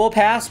will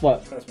pass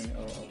what? Pass me.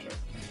 I'll check.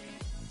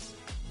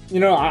 You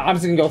know, I'm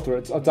just gonna go through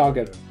it. It's all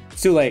good.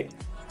 It's too late.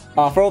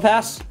 For will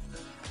pass.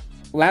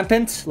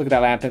 Lampent. Look at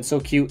that Lampent. So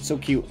cute. So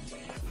cute.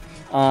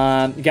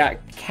 You got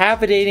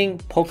cavitating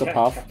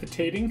Pokepuff.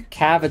 Capitating.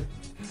 They're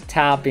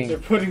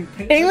Cavitapping. putting.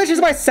 English is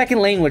my second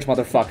language,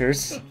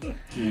 motherfuckers.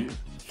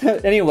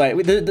 Anyway,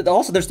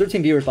 also there's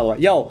 13 viewers, by the way.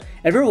 Yo,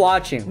 if you're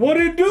watching, What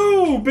it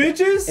do,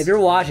 bitches? if you're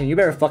watching, you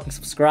better fucking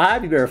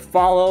subscribe. You better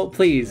follow,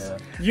 please.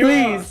 You,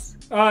 Please.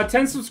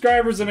 10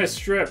 subscribers and a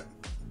strip.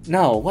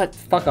 No, what?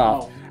 Fuck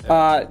off.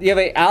 You have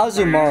a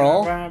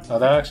Azumarill. Oh,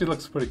 that actually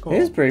looks pretty cool. It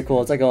is pretty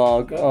cool. It's like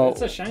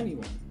It's a shiny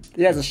one.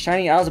 yeah, it's a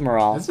shiny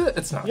Azumarill. Is it?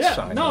 It's not Yeah,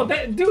 shiny. no,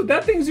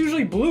 that thing's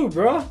usually blue,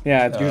 bro.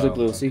 Yeah, it's usually Oh,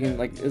 blue, so you can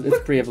like it's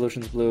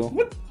pre-evolution's blue.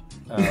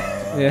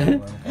 Yeah. Yeah. You're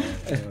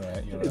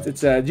right.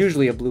 It's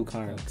usually a blue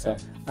card. So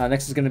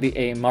next is gonna be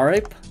a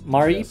Marip,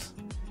 Yes.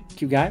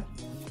 cute guy.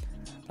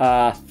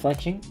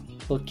 Fletching,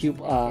 little cute.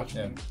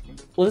 Yeah.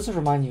 What does it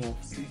remind you of?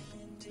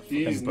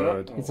 These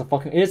bird. It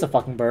is a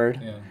fucking bird.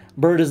 Yeah.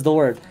 Bird is the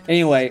word.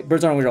 Anyway,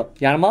 birds aren't weird.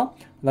 Yanma,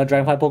 another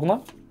dragonfly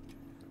Pokemon.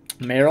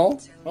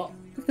 Meryl. Oh,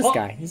 Look at this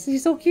guy.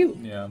 He's so cute.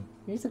 Yeah.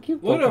 He's a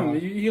cute look at him. Pokemon.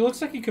 He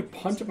looks like he could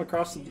punch him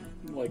across the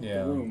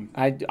Yeah. room.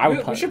 I We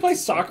would punch. should play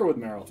soccer with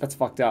Meryl. That's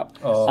fucked up.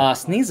 Oh.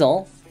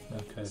 Sneasel.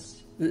 Okay.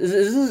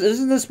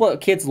 Isn't this what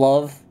kids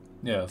love?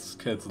 Yes,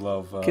 kids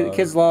love.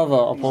 Kids love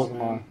a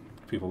Pokemon.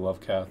 People love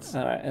cats.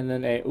 All right, and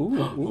then a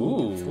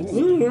Ooh.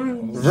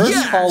 reverse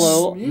Yes!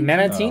 hollow Oh,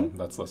 Manatine,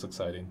 that's less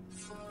exciting.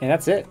 and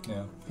that's it.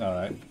 Yeah. All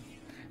right.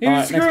 You All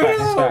right, screwed next pack, it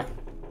next up. pack.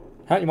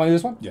 Huh? You want to do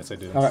this one? Yes, I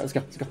do. All right, let's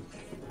go.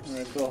 All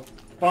right, cool.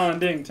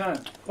 Bonding time.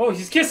 Oh,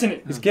 he's kissing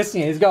it. He's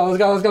kissing it. Let's go.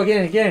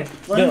 Get in.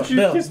 Why don't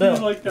you kiss me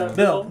like that,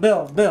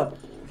 Bill.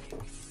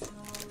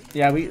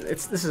 Yeah,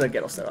 this is a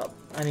ghetto setup.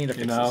 I need to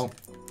fix You know,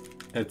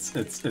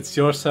 It's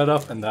your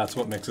setup, and that's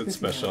what makes it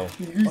special.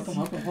 Yeah,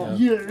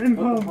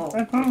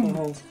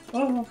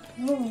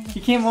 He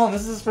came home.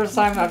 This is his first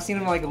time I've seen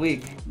him in like a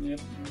week. Yep.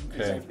 Okay.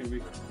 Exactly a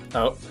week.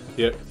 Oh,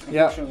 here.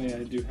 Yeah. Unfortunately,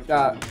 I do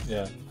have to.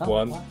 Yeah. Huh?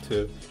 1,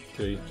 2,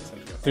 3.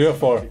 3 or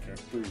 4?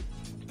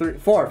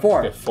 Four.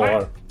 Okay,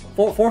 4.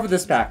 Four for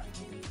this pack.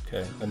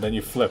 Okay, and then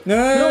you flip.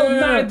 No,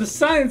 not the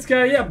science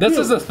guy. Yeah. This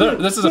is a third.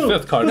 This is a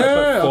fifth card. No, I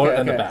put no, 4 okay,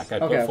 in the okay. back. I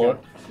Okay, put 4. okay.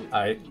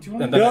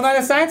 And then Bill, not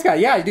a science guy.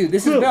 Yeah, dude.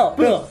 This is Bill.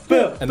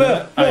 and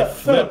then I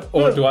flip,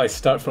 or do I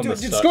start from the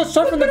Just start? go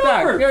start from the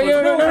back.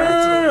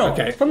 No.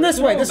 Okay. From this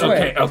way. This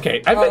way.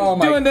 Okay. I've been Oh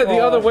my doing it the God.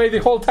 other way the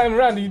whole time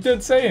around. And you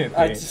didn't say anything.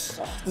 Let's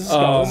just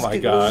Oh go. my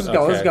God,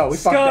 Let's go. We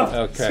fucked Scuff. up.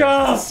 Okay.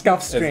 Scuff.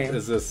 Scuff stream.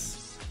 Is this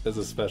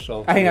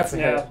special? I think that's a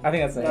hit. Yeah. I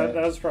think that's a hit.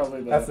 That was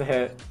probably That's a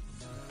hit.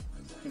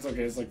 It's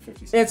okay. It's like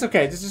 50 cents. It's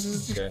okay.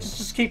 Okay.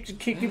 Just keep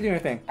doing your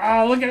thing.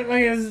 Oh, look at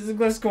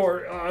the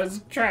score. Oh, it's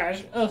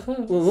trash. A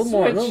little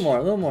more.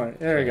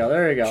 There we go.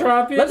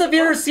 Tropius. Let the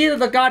viewers see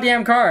the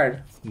goddamn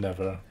card.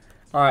 Never.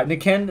 All right,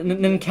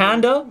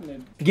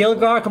 Ninkanda,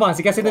 Gilgar. Come on, so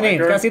you gotta say the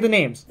names. Gotta say the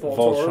names.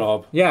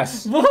 Voltrob.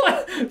 Yes.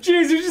 What?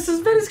 Jeez, you're just as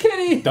bad as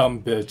Kenny.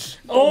 Dumb bitch.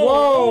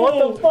 Whoa!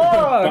 What the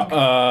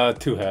fuck?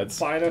 2 heads.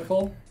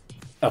 Binacle.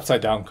 Upside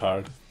down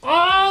card.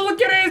 Oh,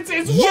 look at it!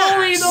 It's Yes!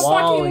 Wally, the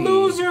Wally. fucking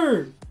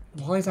loser.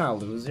 Wally's not a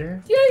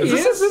loser. Yeah, he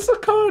Is this a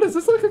card? Is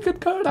this like a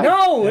good card?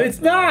 No, it's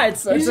not.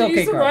 It's He's an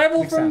okay the card. rival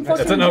Next from time.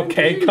 fucking. It's an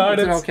okay card.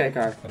 It's an okay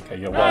card. Okay,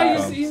 you're Ah,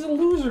 welcome. he's a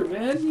loser,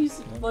 man.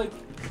 He's like.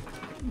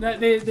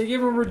 They gave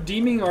him a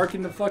redeeming arc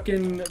in the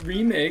fucking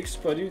remakes,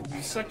 but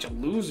he's such a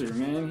loser,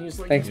 man. He's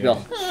like. Thanks,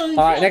 Bill. Oh,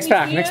 All right, next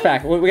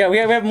pack. We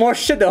have more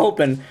shit to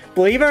open.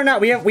 Believe it or not,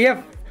 we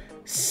have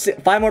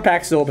 5 more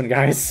packs to open,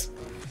 guys.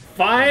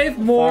 5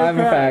 more 5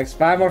 more packs.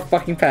 5 more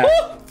fucking packs.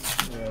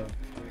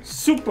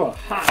 Super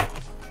hot.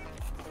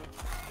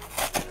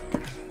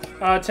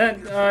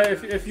 10.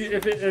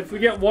 If we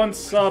get 1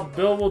 sub,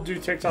 Bill will do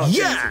TikTok.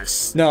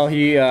 Yes! No,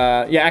 he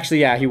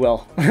he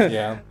will.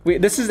 Yeah.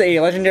 This is a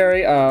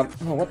legendary. Oh,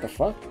 what the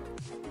fuck?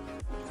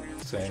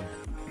 Same.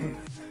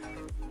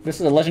 This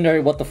is a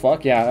legendary. What the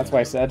fuck? Yeah, that's what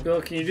I said.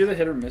 Bill, can you do the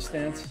hit or miss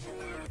dance?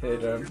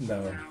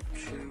 No.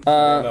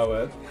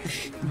 Uh,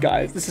 it.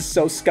 guys, this is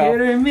so scuffed.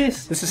 or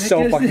miss. This is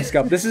so fucking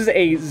scuffed. This is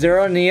a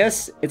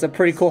Xerneas. It's a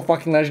pretty cool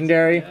fucking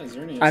legendary. Yeah,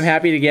 Xerneas. I'm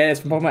happy to get it. It's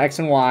from Pokemon X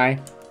and Y.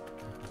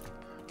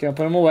 Gonna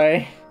put him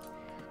away.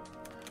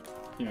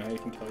 You know how you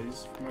can tell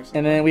these from my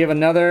And then we have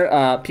another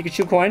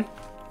Pikachu coin.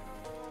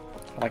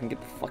 If I can get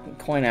the fucking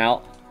coin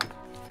out.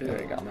 There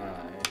we go.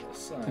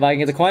 Nice. If I can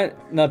get the coin,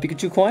 no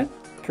Pikachu coin.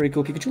 Pretty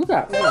cool Pikachu. Look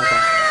at that. Look at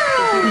that.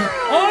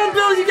 Oh,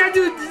 Bill,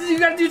 you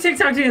gotta do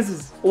TikTok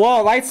dances.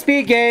 Whoa,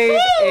 Lightspeed gave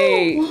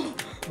a.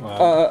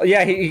 Wow.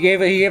 Yeah, he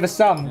gave us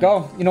some.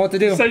 Go. You know what to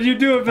do. Said you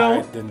do it, I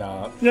Bill. did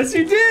not. Yes,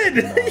 you did.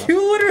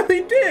 You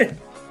literally did.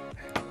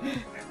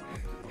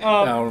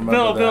 don't remember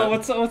Bill, that.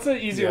 what's an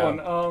easy Yeah.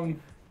 one?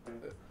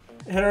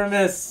 Hit or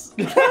miss.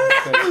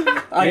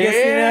 I guess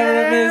you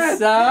never miss. Is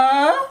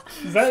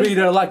that Treat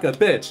her like a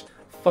bitch.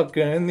 Fuck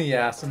her in the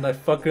ass and I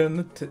fuck her in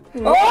the tit.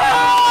 Oh!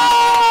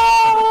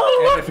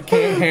 And if you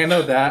can't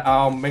handle that,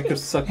 I'll make her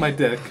suck my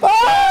dick.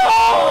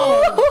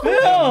 Oh!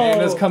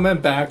 Nana's coming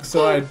back,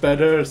 so I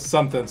better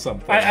something.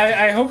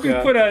 I hope you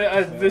Yeah. put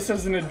this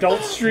as an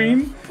adult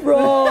stream.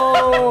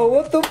 Bro,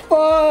 what the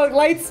fuck?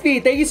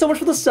 Lightspeed, thank you so much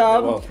for the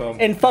sub. You're welcome.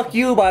 And fuck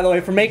you, by the way,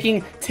 for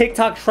making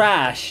TikTok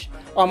trash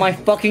on my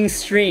fucking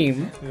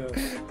stream.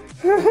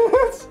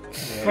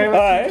 Wait,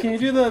 Alright. can you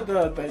do the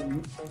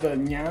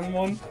Nyan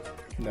one?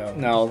 No.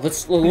 No,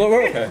 let's.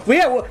 Okay.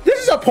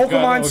 This is a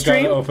Pokemon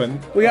stream.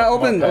 We got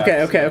open. One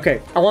pack.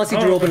 Okay. I want to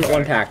see Drew open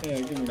one pack.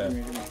 Yeah, give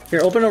me.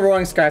 Here, open a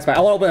Roaring Sky Spy. I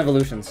want to open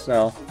Evolutions,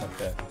 so.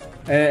 Okay.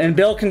 And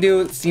Bill can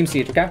do Steam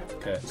Siege, okay?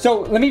 Okay. So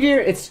let me hear.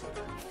 It's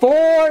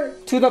 4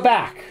 to the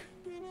back.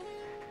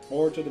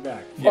 4 to the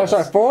back. Oh,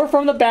 sorry, 4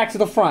 from the back to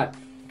the front.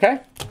 Okay.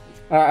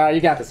 You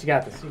got this.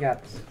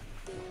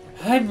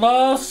 Hi,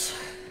 boss.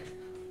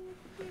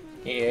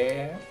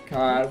 Yeah.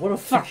 God, what a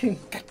fucking.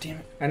 God damn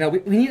it. I know.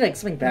 We need like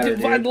something better,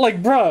 dude.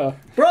 Like, bruh.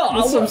 Bro,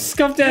 That's some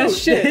scuffed ass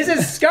shit. This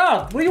is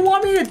scuffed. What do you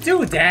want me to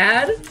do,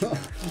 Dad? Why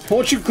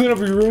don't you clean up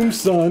your room,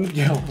 son?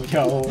 Yo.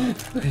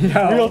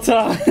 Real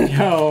talk.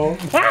 Yo.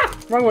 Ah!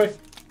 Wrong way.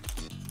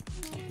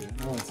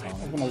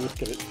 I'm gonna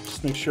look at it.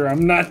 Just make sure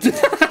I'm not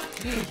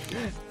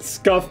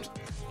scuffed.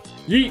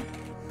 Yeet.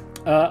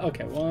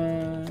 Okay.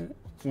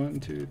 1,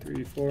 2,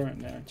 3, 4,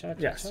 and now.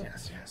 Yes.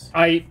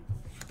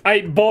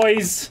 Aight,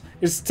 boys.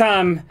 It's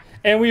time.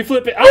 And we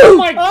flip it. Oh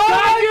my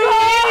god,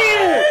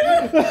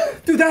 you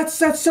idiot! Dude,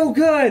 that's so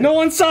good. No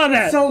one saw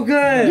that. So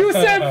good. You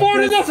said 4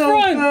 to the That's so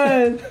front.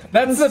 good.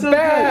 That's the So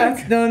back.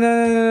 good. No.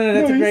 That's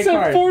No, a you great said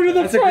card. 4 to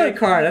the That's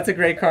front. a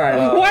great card.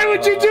 Why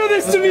would you do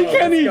this to me,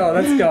 Kenny?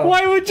 Let's go.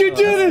 Why would you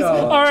do this?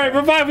 go. All right,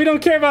 Revive. We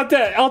don't care about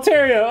that.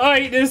 Altaria. All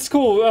right, it's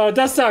cool.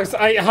 Dustox.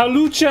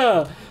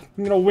 Halucha.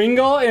 You know,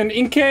 Wingull and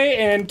Inkay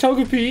and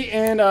Togepi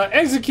and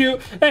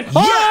Execute and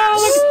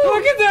Yes!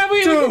 look at that!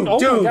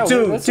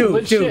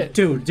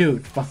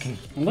 Dude, fucking.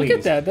 Look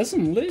at that! That's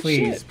some lit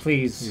shit.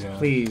 Please.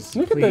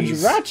 Look at the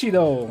Jirachi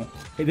though.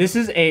 This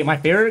is my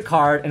favorite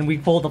card, and we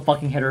pulled the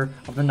fucking hitter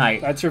of the night.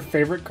 That's your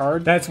favorite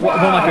card? That's one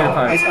of my favorite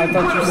cards. I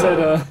thought you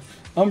said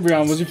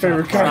Umbreon was your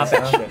favorite card.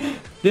 Stop that shit.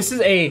 This is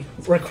a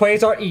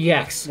Rayquaza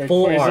EX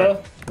full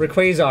art.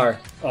 Rayquaza.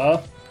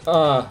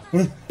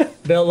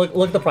 Bill,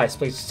 look at the price,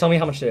 please. Tell me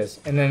how much it is,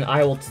 and then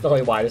I will tell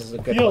you why this is a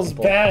good. Feels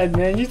bad,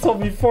 man. You told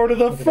me 4 to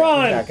the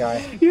front. That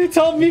guy. You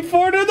told me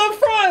 4 to the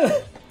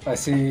front. I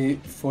see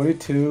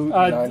 42,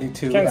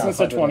 92, Kenson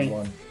said 20.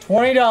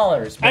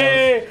 $20.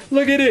 Hey,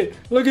 look at it.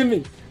 Look at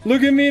me.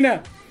 Look at me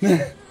now.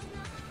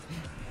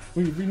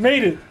 we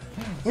made it.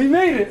 We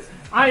made it.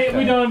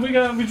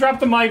 We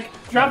dropped the mic.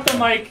 Drop the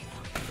mic.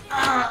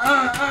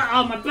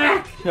 On my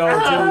back.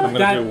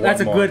 Yo, that's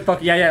a good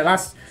fucking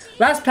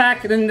last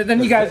pack.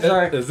 Then you guys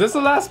are. Is this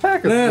the last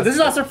pack? No, this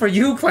is also for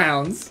you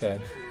clowns. Okay.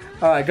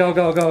 All right,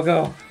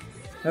 go.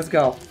 Let's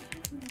go.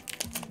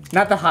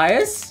 Not the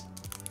highest.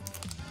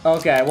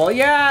 Okay, well,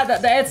 yeah,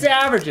 it's the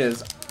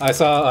averages. I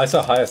saw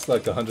highest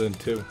like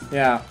 102.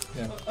 Yeah.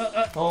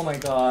 Oh my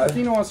God.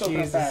 Athena wants to open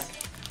Jesus. back.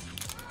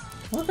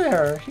 Look at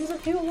her. She's a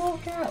cute little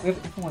cat. We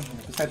have one here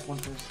besides one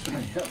person.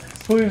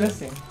 Who are we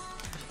missing?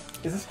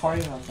 Is this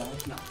party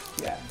outside? No.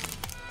 Yeah.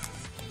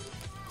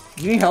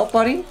 You need help,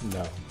 buddy?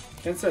 No.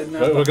 Ken said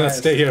no. We're gonna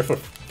stay here for.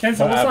 Ken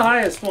said, what's the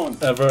highest one?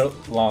 Ever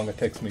long it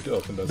takes me to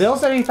open those. Bill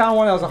said he found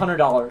one that was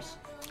 $100.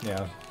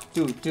 Yeah.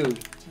 Dude.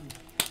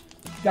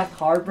 That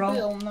card, bro?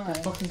 Bill, nice.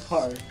 Fucking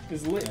card.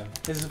 Is lit. Yeah.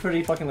 This is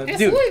pretty fucking lit. It's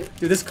Dude, lit.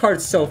 this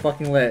card's so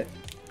fucking lit.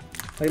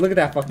 Like, look at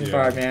that fucking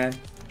card, man.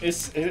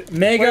 It's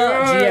Mega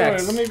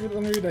GX. Wait,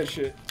 let me read that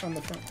shit on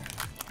the front.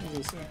 What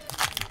does it say?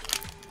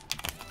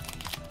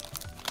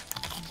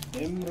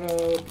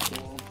 Emerald.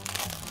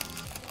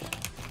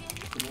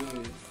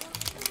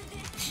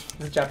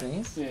 Is it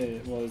Japanese? Yeah,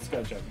 well, it's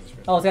got Japanese.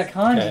 Oh, it's got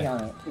kanji Okay.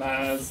 on it.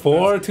 Nah,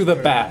 4 to the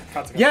back.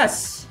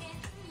 Yes!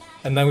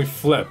 And then we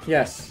flip.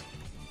 Yes.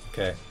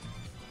 Okay.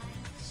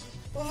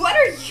 What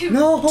are you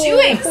No.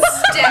 doing,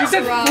 Steph? You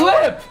said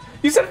flip!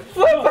 You said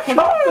flip the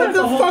card! What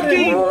the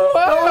fucking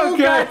whole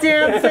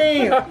goddamn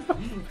thing!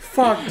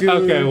 Fuck, dude.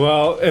 Okay,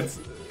 well, it's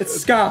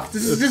scuffed.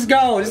 Just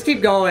go. Just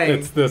keep going.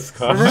 it's this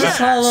card. Reverse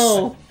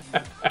hollow.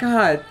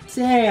 God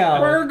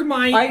damn.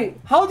 Bergmite.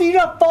 How do you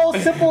not follow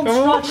simple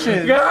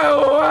instructions?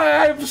 Go!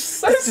 Why do you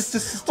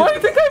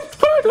think I'm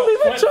trying to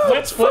leave a job?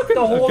 Let's flip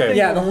the whole thing.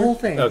 Yeah, the whole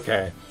thing.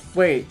 Okay.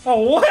 Wait.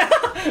 Oh, what?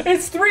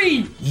 It's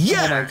 3!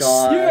 Yes! Oh my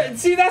God. Yeah,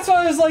 see, that's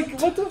why I was like,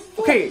 what the fuck?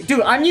 Okay,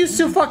 dude, I'm used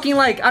to fucking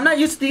I'm not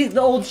used to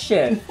the old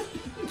shit.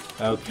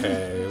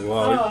 Okay,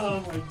 well.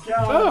 Oh my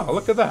God. Oh,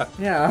 look at that.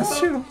 Yeah, that's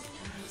true.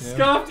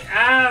 Scuffed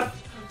app.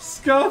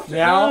 Scuffed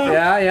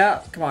app.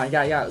 Yeah. Come on, we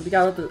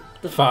gotta let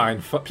the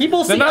Fine.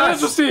 people see They're not us.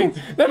 interesting.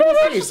 They're not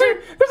interesting.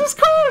 This is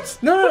cards.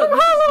 No.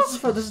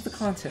 This is the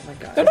content, my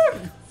God.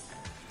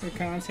 The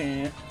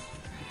content.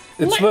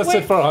 It's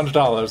listed for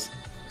 $100.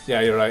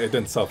 Yeah, you're right. It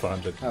didn't sell for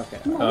 100. Okay.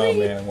 Oh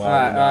man. Wow.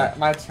 All right,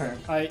 my turn.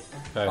 Okay.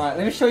 All right,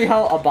 let me show you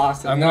how a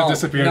boss. I'm gonna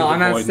disappear No, into I'm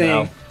the not void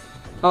staying. now.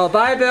 Oh,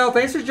 bye, Bill.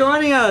 Thanks for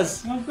joining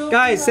us, Bill,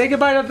 guys. Say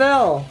goodbye to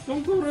Bill.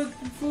 Don't go to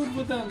food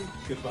with them.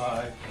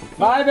 Goodbye.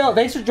 Bye, Bill.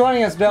 Thanks for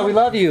joining us, Bill. We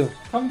love you.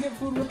 Come get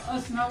food with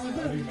us, not with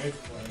them. Make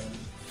plans.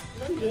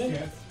 Wednesday.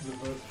 Can't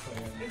reverse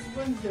plans. It's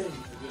Wednesday.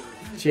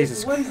 Jesus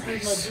It's Wednesday,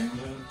 my dude.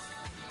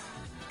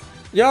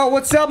 Yo,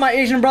 what's up, my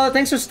Asian brother?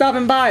 Thanks for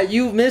stopping by.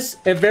 You missed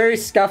a very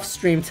scuffed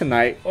stream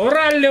tonight.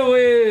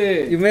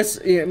 Orale! You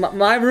missed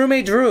my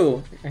roommate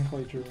Drew. I can call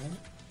you Drew,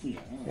 right?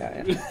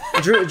 Yeah.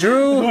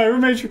 Drew. My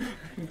roommate.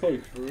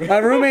 My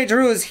roommate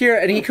Drew is here,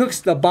 and he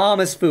cooks the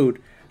bombest food.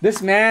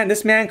 This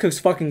man cooks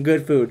fucking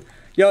good food.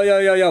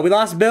 Yo. We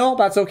lost Bill.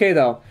 That's okay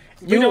though.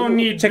 We don't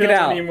need check Bill it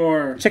out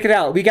anymore. Check it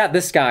out. We got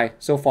this guy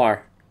so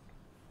far.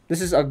 This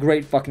is a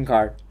great fucking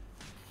card.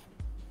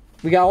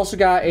 We also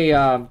got a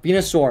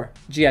Venusaur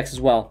GX as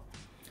well.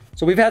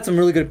 So we've had some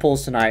really good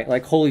pulls tonight.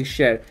 Like, holy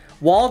shit.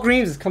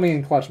 Walgreens is coming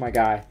in clutch, my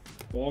guy.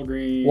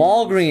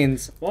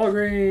 Walgreens.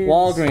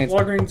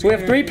 So we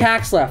have 3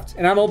 packs left,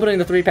 and I'm opening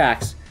the 3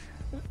 packs.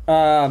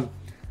 And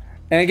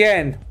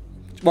again,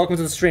 welcome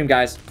to the stream,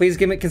 guys. Please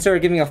consider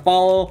giving me a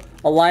follow,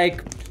 a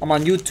like. I'm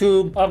on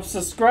YouTube.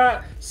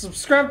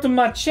 Subscribe to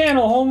my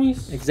channel,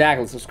 homies.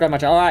 Exactly. Subscribe to my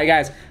channel. All right,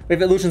 guys. We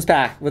have Illusions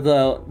pack with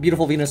the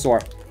beautiful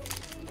Venusaur.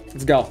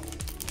 Let's go.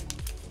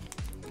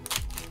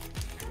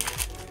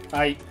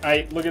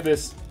 Look at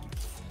this.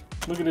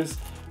 Look at this.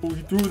 Oh,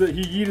 he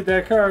yeeted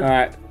that card. All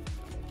right.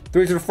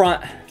 3 to the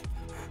front.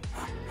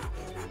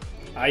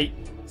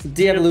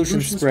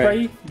 De-evolution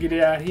spray. Get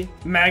it out of here.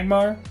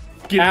 Magmar.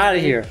 Get Out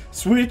of here.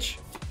 Switch.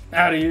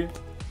 Out of here.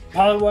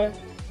 Poliwag.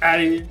 Out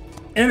of here.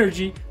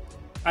 Energy.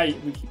 We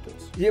keep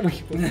those. Yeah, we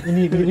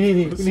need the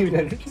energies.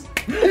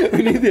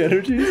 We need the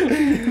energies.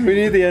 We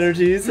need the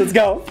energies. Let's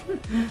go.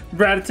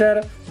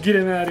 Rattata. Get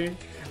him out of here.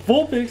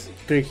 Vulpix.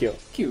 Pretty cute.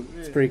 Cute.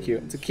 It's pretty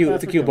cute. It's a cute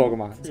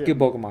Pokemon. It's a cute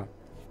Pokemon.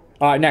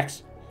 All right,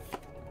 next.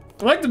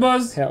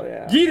 Collectabuzz. Hell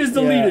yeah. Yeet is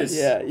the leaders.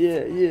 Yeah.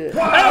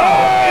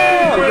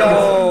 Oh,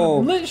 Yo.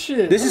 lit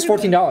shit. This is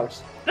 $14.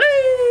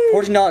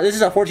 $14. This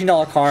is a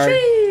 $14 card.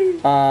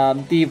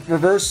 The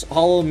reverse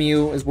holo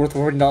Mew is worth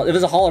 $14. If it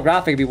was a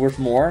holographic, it'd be worth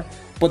more.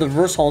 But the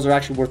reverse holos are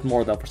actually worth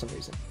more though for some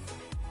reason.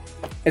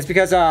 It's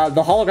because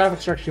the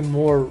holographics are actually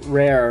more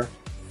rare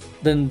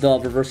than the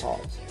reverse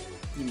holos.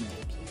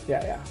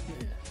 Yeah.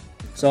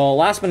 So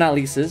last but not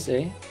least is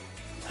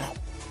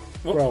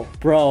Bro.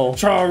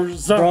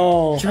 Charizard.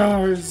 Bro.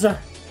 Charizard.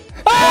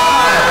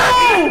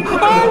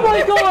 Oh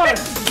my god!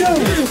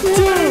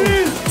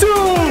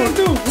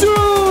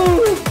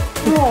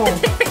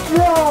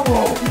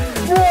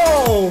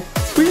 Bro!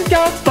 We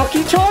got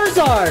fucking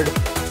Charizard!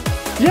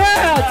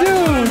 Yeah,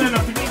 dude! No,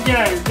 get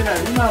out.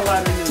 You're not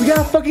allowed to do We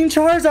got fucking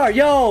Charizard!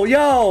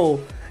 Yo!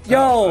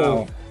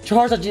 Wow.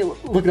 Charizard G.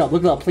 Look it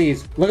up,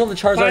 please. Look up the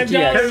Charizard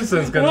GX.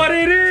 Harrison's gonna. What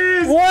it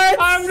is? What?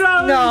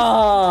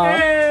 $5.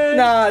 Hey.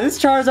 Nah, this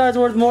Charizard's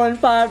worth more than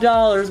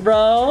 $5,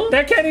 bro.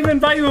 That can't even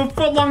buy you a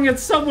foot long at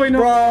Subway, no.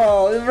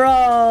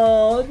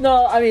 Bro.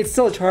 No, I mean, it's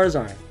still a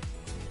Charizard.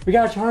 We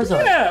got a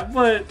Charizard. Yeah,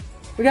 but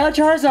We got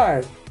a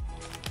Charizard.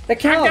 That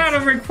I counts. got a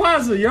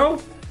Rayquaza,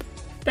 yo.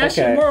 That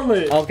shit more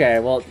lit. Okay,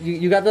 well,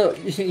 you got the,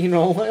 you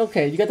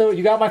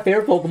got my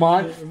favorite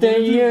Pokemon.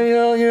 Then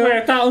you. Wait,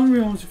 I thought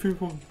Umbreon was your favorite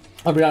Pokemon.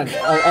 I'll be honest.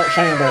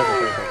 Shiny Umbrella is my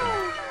favorite Pokemon.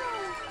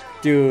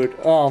 Dude,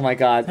 oh my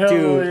god, Hell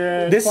dude.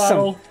 yeah, This is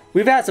Twaddle.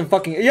 we've had some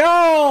fucking,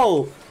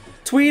 yo!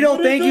 Tweedle,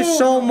 thank you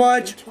so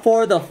much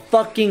for the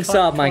fucking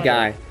sub, my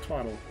guy.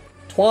 Twaddle.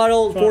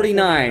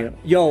 Twaddle49.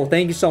 Yo,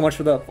 thank you so much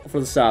for the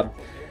sub.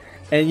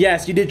 And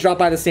yes, you did drop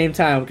by the same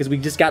time because we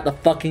just got the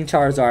fucking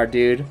Charizard,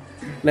 dude.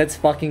 Let's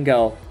fucking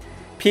go.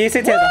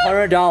 PSA 10 is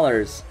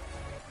 $100.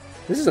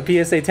 This is a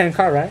PSA 10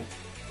 card, right?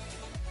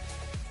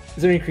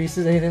 Is there any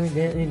creases, anything,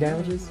 any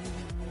damages?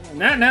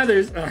 Now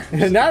there's.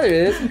 Now there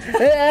is.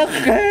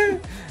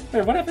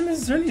 Wait, what happened to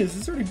Xerneas?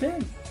 It's already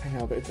been. I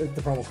know, but it's the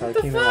promo card. What the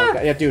It came out like fuck?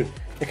 that. Yeah, dude.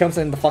 It comes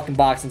in the fucking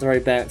box and it's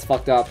already bent. It's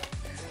fucked up.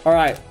 All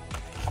right.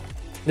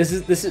 This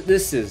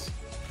is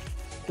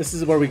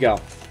where we go.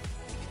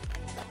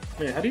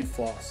 Wait, how do you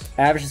floss?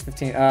 Average is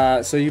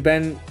 15. So you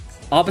bend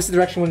opposite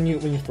direction when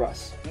you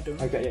thrust. I do.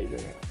 Like that. Yeah, you're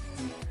doing it.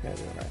 Yeah, you're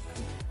doing it right.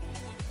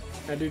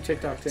 I do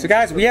TikTok. So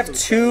guys, we have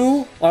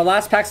our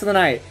last packs of the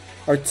night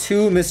are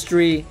 2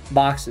 mystery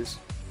boxes.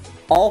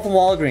 All from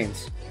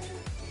Walgreens.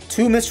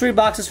 2 mystery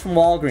boxes from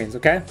Walgreens,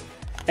 okay?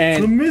 It's a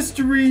And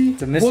mystery.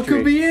 It's a mystery. What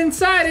could be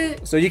inside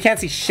it? so you can't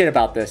see shit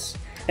about this.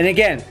 And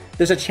again,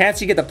 there's a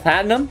chance you get the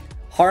platinum,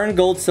 hard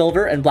gold,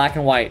 silver, and black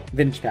and white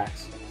vintage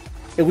packs.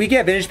 If we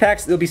get vintage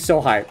packs, it'll be so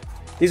hype.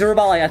 These are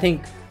about like, I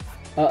think,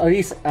 at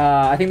least,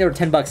 I think they were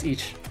 $10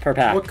 each per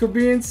pack. What could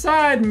be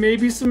inside?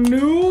 Maybe some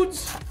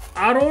nudes?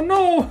 I don't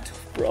know.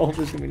 Bro,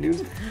 there's gonna be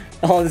news.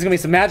 Oh, there's gonna be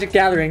some Magic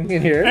Gathering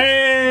in here.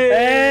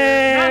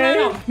 Hey!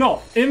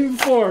 No. In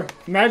before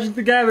Magic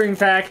the Gathering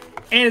pack,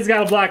 and it's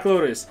got a Black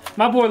Lotus.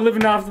 My boy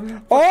living off.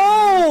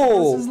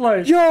 Oh! This is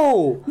like-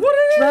 Yo! What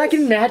is?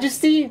 Dragon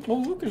Majesty? Oh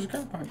look, there's a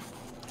card behind.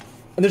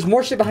 And there's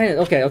more shit behind it.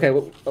 Okay.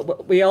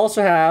 We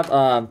also have,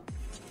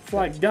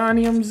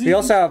 Flyganium Z. we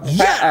also have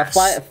Yes!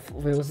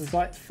 wait, what's this?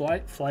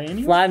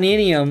 Flyanium?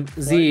 Flaninium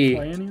Z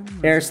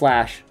Flyanium? Air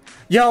Slash.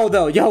 Yo,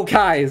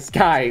 guys.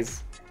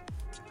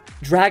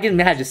 Dragon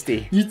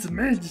Majesty. It's a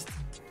majesty.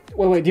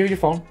 Wait, do you have your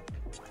phone?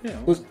 Yeah.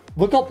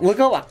 Look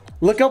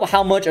up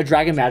how much a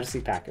Dragon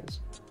Majesty pack is.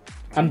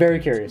 I'm very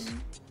curious.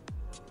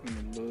 Let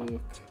me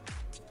look.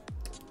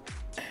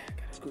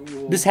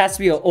 Google. This has to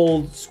be an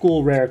old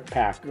school rare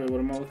pack. Wait, what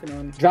am I looking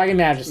on? Dragon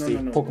Majesty,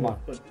 No. Pokemon.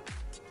 What?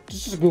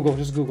 Just Google.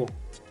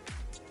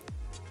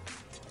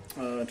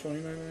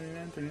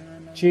 29.99,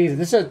 39.99. Jesus,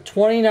 this is a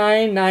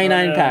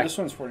 $29.99 pack. This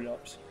one's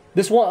 $40.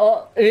 This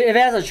one, if it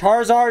has a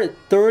Charizard,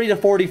 $30 to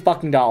 $40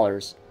 fucking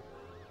dollars.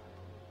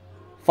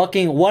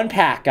 Fucking one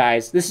pack,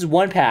 guys. This is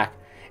one pack,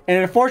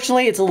 and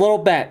unfortunately, it's a little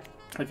bent.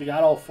 If you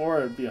got all 4,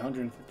 it'd be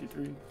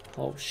 153.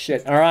 Oh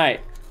shit! All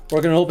right,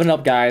 we're gonna open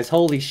up, guys.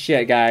 Holy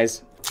shit,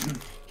 guys.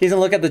 He's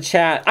gonna look at the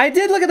chat. I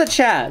did look at the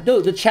chat.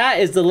 Dude, the chat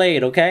is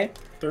delayed. Okay.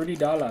 $30.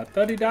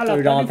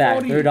 $30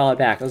 pack. $30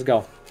 pack. Let's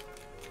go.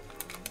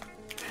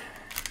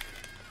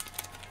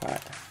 All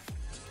right.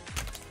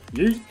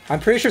 Yeet. I'm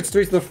pretty sure it's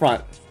 3 to the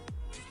front.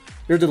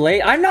 You're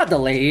delayed. I'm not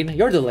delayed.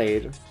 You're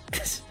delayed.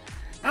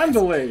 I'm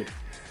delayed.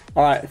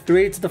 All right,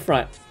 3 to the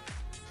front.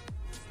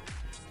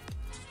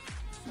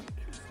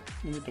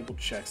 Let me double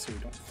check so we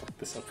don't fuck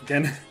this up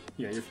again.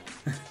 Yeah, you're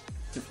fine.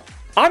 You're fine.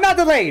 I'm not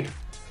delayed.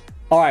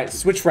 All right,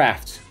 Switch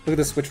Raft. Look at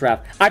the Switch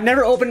Raft. I've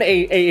never opened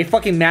a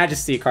fucking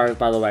Majesty card,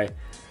 by the way.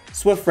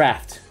 Swift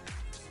Raft.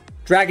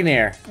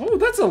 Dragonair. Oh,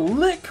 that's a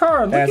lit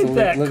card. Look That's at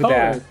that look color.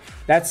 at that.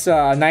 That's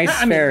a nice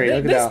I mean, fairy.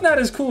 Look this at not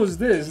as cool as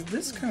this.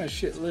 This kind of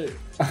shit lit.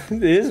 that.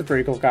 It is a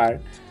pretty cool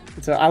card.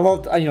 It's I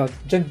love,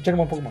 Gen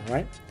 1 Pokemon,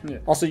 right? Yeah.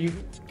 Also,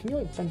 can you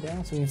like bend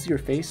down so we can see your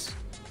face?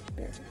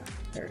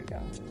 There you go.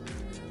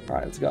 All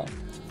right, let's go.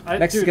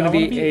 Next is gonna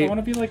be I want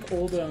to be like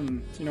old,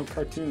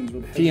 cartoons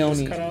with heads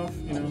Fione. just cut off.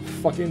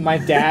 Fucking my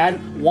dad.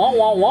 Wah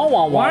wah wah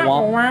wah wah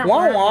wah wah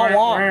wah wah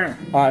wah.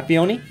 All right,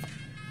 Fione.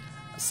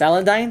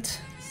 Salandine.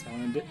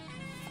 Sound.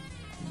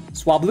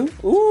 Swablu.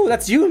 Ooh,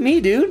 that's you and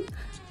me, dude.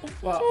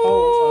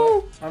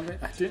 Well, I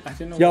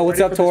didn't know. Yo, we were what's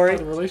ready up, for this Tori?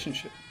 part of the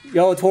relationship.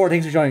 Yo, Tor,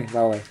 thanks for joining,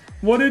 by the way.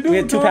 What did it do? We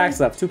had 2 Tori? packs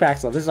left. 2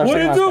 packs left. This is our What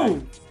did second it last do?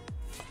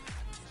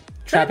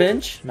 pack. Trap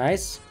Inch.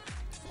 Nice.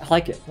 I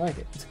like it. I like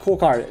it. It's a cool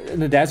card. In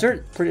the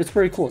desert, it's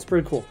pretty cool. It's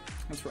pretty cool.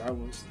 That's where I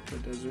was. The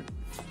desert.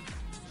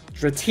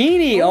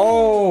 Dratini.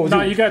 Oh,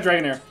 No, dude. you got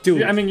Dragonair.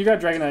 Dude. I mean, you got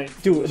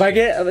Dragonite. Dude, if I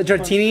get a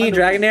Dratini, Hundo.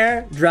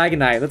 Dragonair,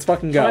 Dragonite, let's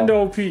fucking go.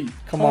 Hundo P.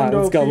 Come on,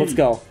 let's go. Let's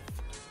go.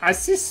 I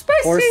see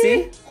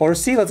spicy.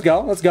 Horsey, let's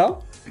go. Let's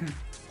go.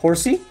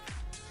 Horsey.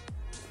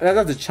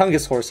 That's a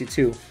Chungus Horsey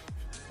too.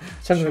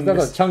 Chungus.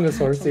 That's a Chungus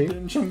Horsey.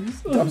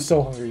 I'm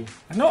so hungry.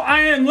 No, I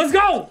am. Let's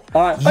go.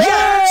 All right.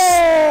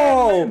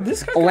 Yes!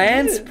 This guy can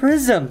Lance hit.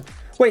 Prism.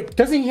 Wait,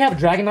 doesn't he have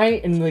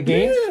Dragonite in the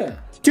game? Yeah.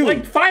 Dude,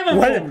 Like 5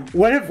 of them.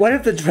 What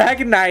if the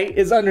Dragonite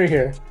is under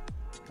here?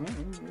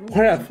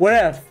 What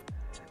if?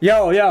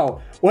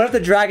 Yo, what if the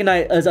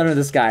Dragonite is under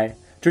this guy?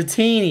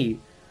 Dratini,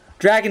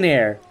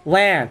 Dragonair,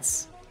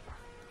 Lance.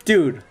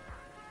 Dude.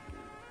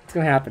 It's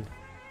gonna happen.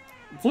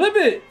 Flip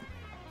it.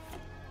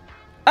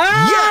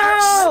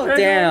 Oh! Yes!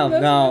 Damn,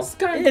 no. This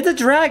guy- It's a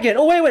dragon.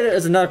 Oh, wait,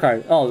 there's another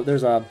card. Oh,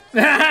 there's a...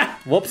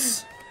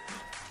 Whoops.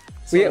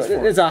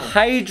 It's a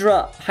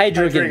Hydreigon.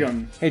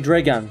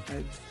 Hydreigon.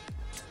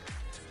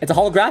 It's a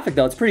holographic,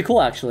 though. It's pretty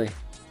cool, actually.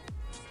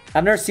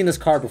 I've never seen this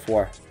card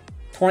before.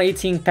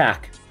 2018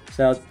 pack.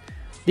 So,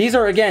 these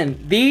are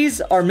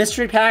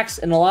mystery packs,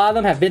 and a lot of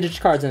them have vintage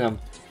cards in them.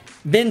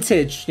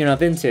 Vintage,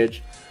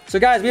 vintage. So,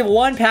 guys, we have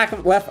 1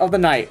 pack left of the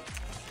night.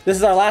 This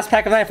is our last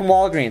pack of the night from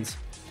Walgreens.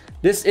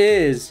 This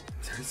is...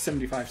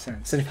 75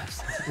 cents. 75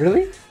 cents.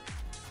 Really?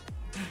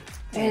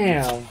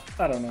 Damn.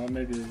 I don't know.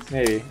 Maybe it is.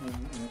 Maybe.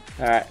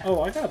 Alright.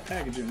 Oh, I got a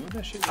packaging. Where'd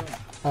that shit go?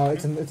 Oh,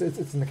 it's in the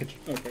kitchen.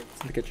 Okay.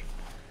 It's in the kitchen.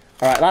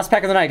 Alright, last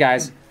pack of the night,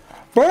 guys.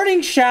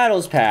 Burning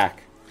Shadows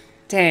pack.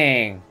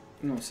 Dang.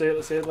 No, say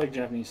it like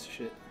Japanese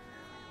shit.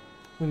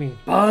 What do you mean?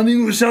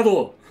 Burning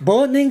shadow.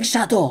 Burning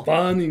Shadow.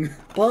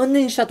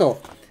 Burning Shadow.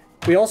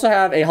 We also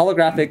have a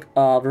holographic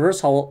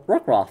reverse holo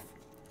Rockruff.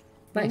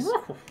 Nice.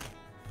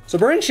 So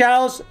Burning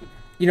Shadows,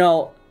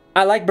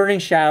 I like Burning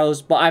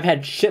Shadows, but I've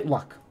had shit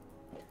luck.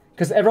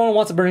 Because everyone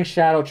wants a Burning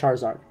Shadow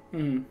Charizard.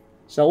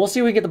 So we'll see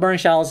if we get the Burning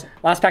Shadows.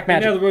 Last pack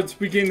magic. In other words,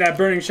 we getting that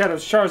Burning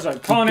Shadows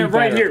Charizard. Calling We it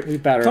right better. here. We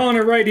better. Calling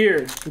it right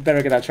here. We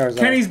better get that Charizard.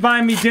 Kenny's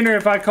buying me dinner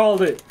if I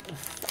called it.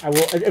 I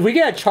will. If we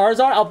get a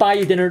Charizard, I'll buy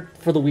you dinner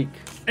for the week.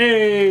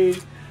 Hey.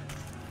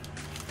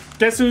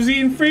 Guess who's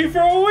eating free for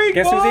a week,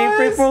 Guess who's eating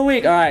free boys? for a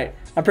week? All right.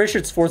 I'm pretty sure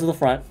it's 4 to the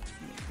front.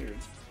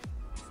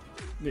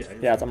 Yeah.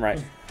 Yeah, I'm right.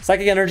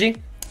 Psychic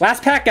Energy.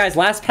 Last pack, guys.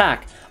 Last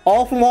pack.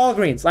 All from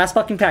Walgreens. Last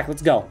fucking pack.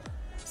 Let's go.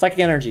 Psychic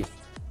Energy.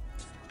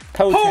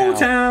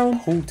 Town.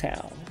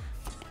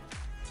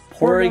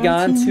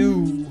 Porygon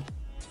 2.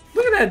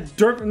 Look at that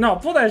dirt. No,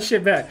 pull that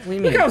shit back. do you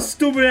Look mean? how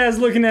stupid ass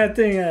looking that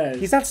thing is.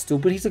 He's not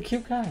stupid. He's a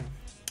cute guy.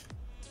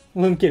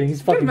 Well, I'm kidding.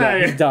 He's fucking Get dumb.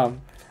 him He's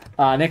dumb.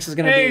 Next is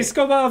gonna Hey, be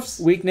Skullbuffs.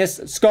 weakness.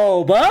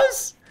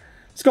 Skullbuffs.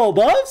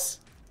 Skullbuffs.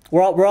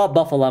 We're all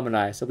buff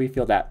alumni, so we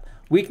feel that.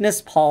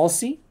 Weakness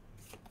policy.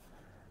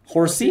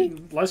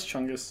 Horsey. Less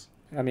Chungus.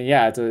 I mean,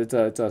 yeah,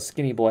 it's a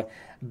skinny boy.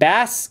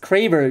 Bass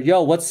Craver,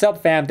 yo, what's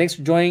up, fam? Thanks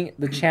for joining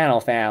the channel,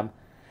 fam.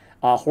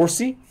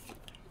 Horsey.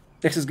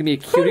 Next is gonna be a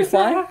cutie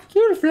fly.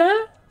 Cutie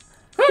fly.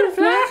 Cutie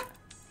fly.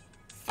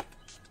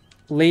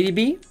 Lady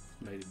Bee.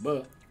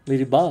 Ladybug.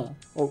 Lady Bug.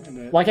 Oh,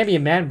 why can't it be a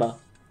man bug?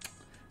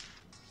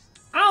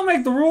 I don't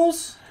make the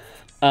rules.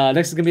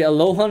 Next is gonna be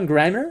Alolan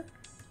Grimer.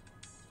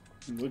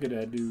 Look at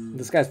that dude.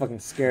 This guy's fucking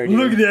scary. Dude.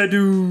 Look at that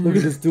dude. Look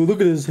at this dude.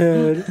 Look at his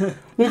head.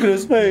 Look at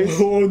his face.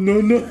 Oh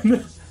no.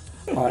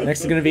 Alright,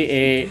 next is gonna be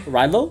a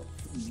Rilo.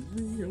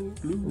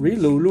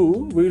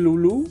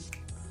 Rilulu.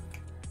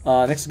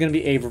 Next is gonna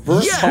be a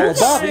reverse Yes! Skull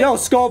Buff. Yo,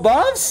 Skull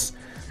Buffs.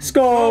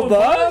 Skull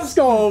Buffs.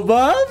 Skull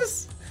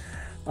Buffs.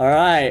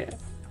 Alright.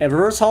 A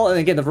reverse holo, and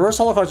again, the reverse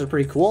holo cards are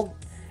pretty cool.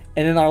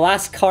 And then our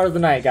last card of the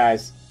night,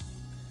 guys.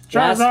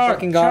 Last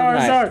fucking card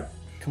of the night.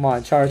 Come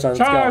on, Charizard.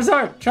 Let's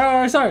go.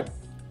 Charizard.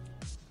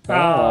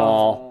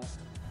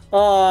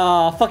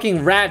 Oh,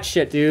 fucking rat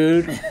shit,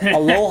 dude.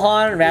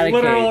 Alohan Raticate.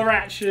 Literal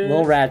rat shit.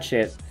 Little rat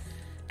shit.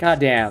 God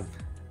damn.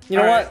 You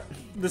know what?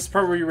 This is the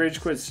part where you rage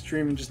quit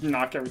stream and just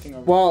knock everything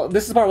over. Well,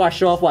 this is the part where I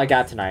show off what I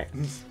got tonight.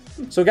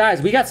 So,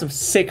 guys, we got some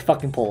sick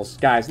fucking pulls.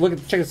 Guys,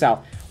 check this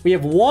out. We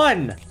have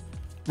 1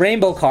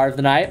 rainbow card of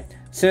the night.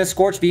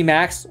 Cinescorch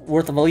VMAX,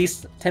 worth of at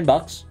least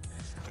 $10.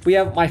 We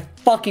have my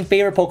fucking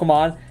favorite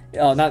Pokemon.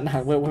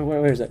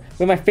 Where is it?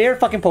 We have my favorite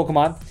fucking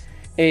Pokemon.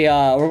 A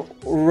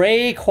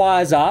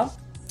Rayquaza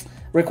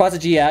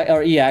GX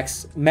or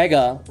EX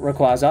Mega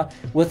Rayquaza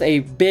with a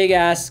big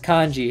ass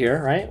kanji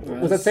here, right?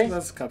 What's that say?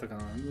 That's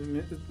katakana.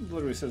 It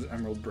literally says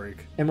Emerald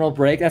Break. Emerald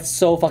Break. That's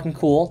so fucking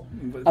cool.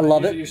 I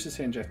love it. You should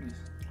say in Japanese.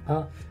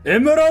 Huh?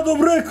 Emerald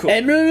Break.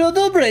 Emerald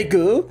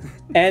Breaku.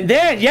 And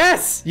then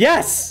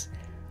yes,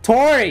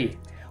 Tori.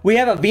 We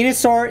have a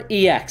Venusaur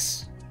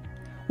EX.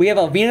 We have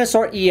a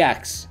Venusaur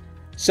EX.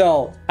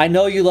 So I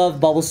know you love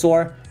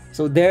Bulbasaur.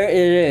 So there it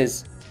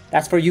is.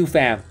 That's for you,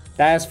 fam.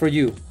 That is for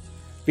you.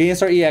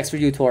 Venusaur EX for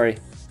you, Tori.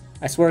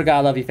 I swear to God,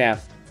 I love you, fam.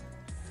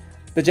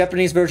 The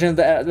Japanese version of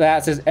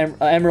that says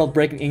Emerald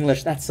Breaking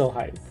English. That's so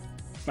hype.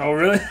 Oh,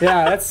 really?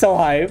 Yeah, that's so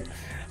hype.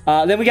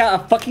 Then we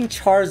got a fucking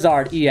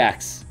Charizard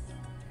EX.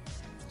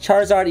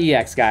 Charizard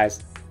EX,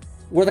 guys.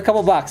 Worth a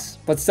couple bucks,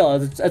 but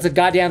still, it's a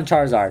goddamn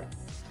Charizard.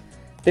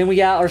 Then we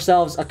got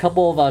ourselves a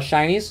couple of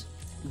shinies.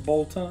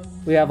 Bolton.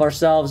 We have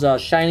ourselves a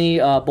shiny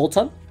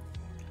Bolton,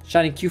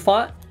 shiny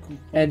Q-Font,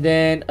 and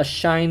then a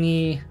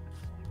shiny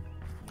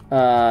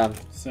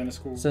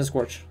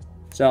Cinescorch.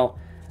 So,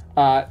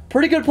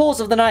 pretty good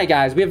pulls of the night,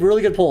 guys. We have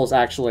really good pulls,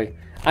 actually.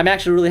 I'm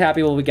actually really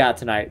happy with what we got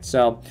tonight.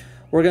 So,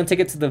 we're going to take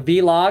it to the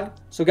vlog.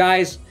 So,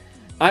 guys,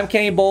 I'm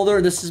Kennyboulder,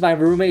 and this is my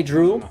roommate,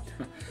 Drew.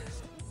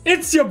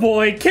 It's your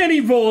boy,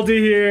 Kennyboulder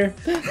here.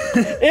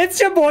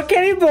 It's your boy,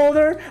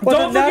 Kennyboulder.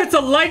 Don't forget to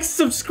like,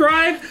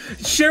 subscribe,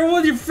 share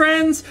with your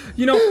friends.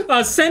 You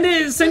know, send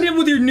it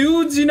with your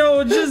nudes. You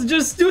know,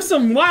 just do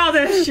some wild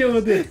ass shit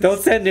with it.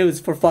 Don't send nudes,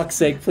 for fuck's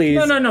sake, please.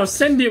 No.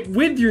 Send it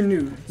with your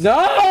nudes.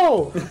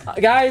 No!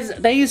 Guys,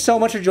 thank you so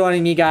much for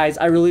joining me, guys.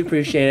 I really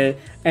appreciate it.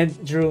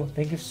 And Drew,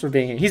 thank you for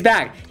being here. He's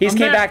back. He's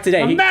came back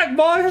today. I'm back,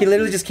 boy. He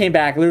literally just came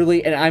back,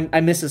 literally, and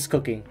I miss his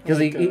cooking because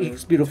he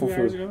eats beautiful 2 food.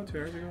 hours ago. 2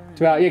 hours ago.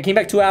 2 hours. Yeah, came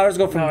back 2 hours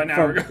ago from No, an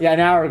hour ago. Yeah,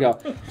 an hour ago.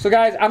 So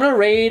guys, I'm gonna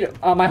raid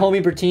my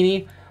homie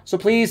Bertini. So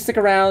please stick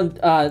around,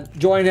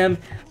 join him.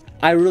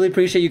 I really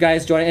appreciate you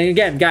guys joining. And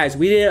again, guys,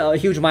 we did a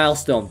huge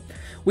milestone.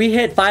 We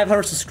hit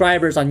 500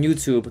 subscribers on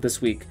YouTube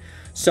this week.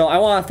 So I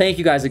want to thank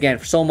you guys again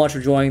for so much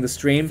for joining the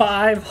stream.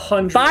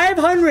 500.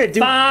 500,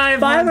 dude.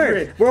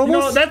 500. We're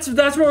almost. You know,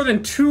 that's more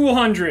than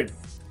 200.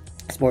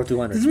 It's more than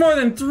 200. It's more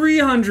than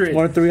 300.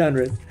 More than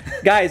 300.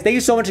 Guys, thank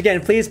you so much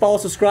again. Please follow,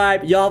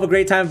 subscribe. Y'all have a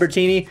great time,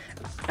 Bertini.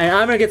 And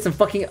I'm gonna get some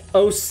fucking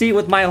OC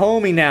with my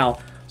homie now.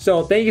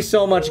 So thank you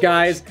so much,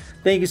 guys.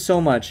 Thank you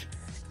so much.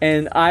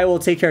 And I will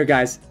take care,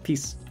 guys.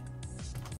 Peace.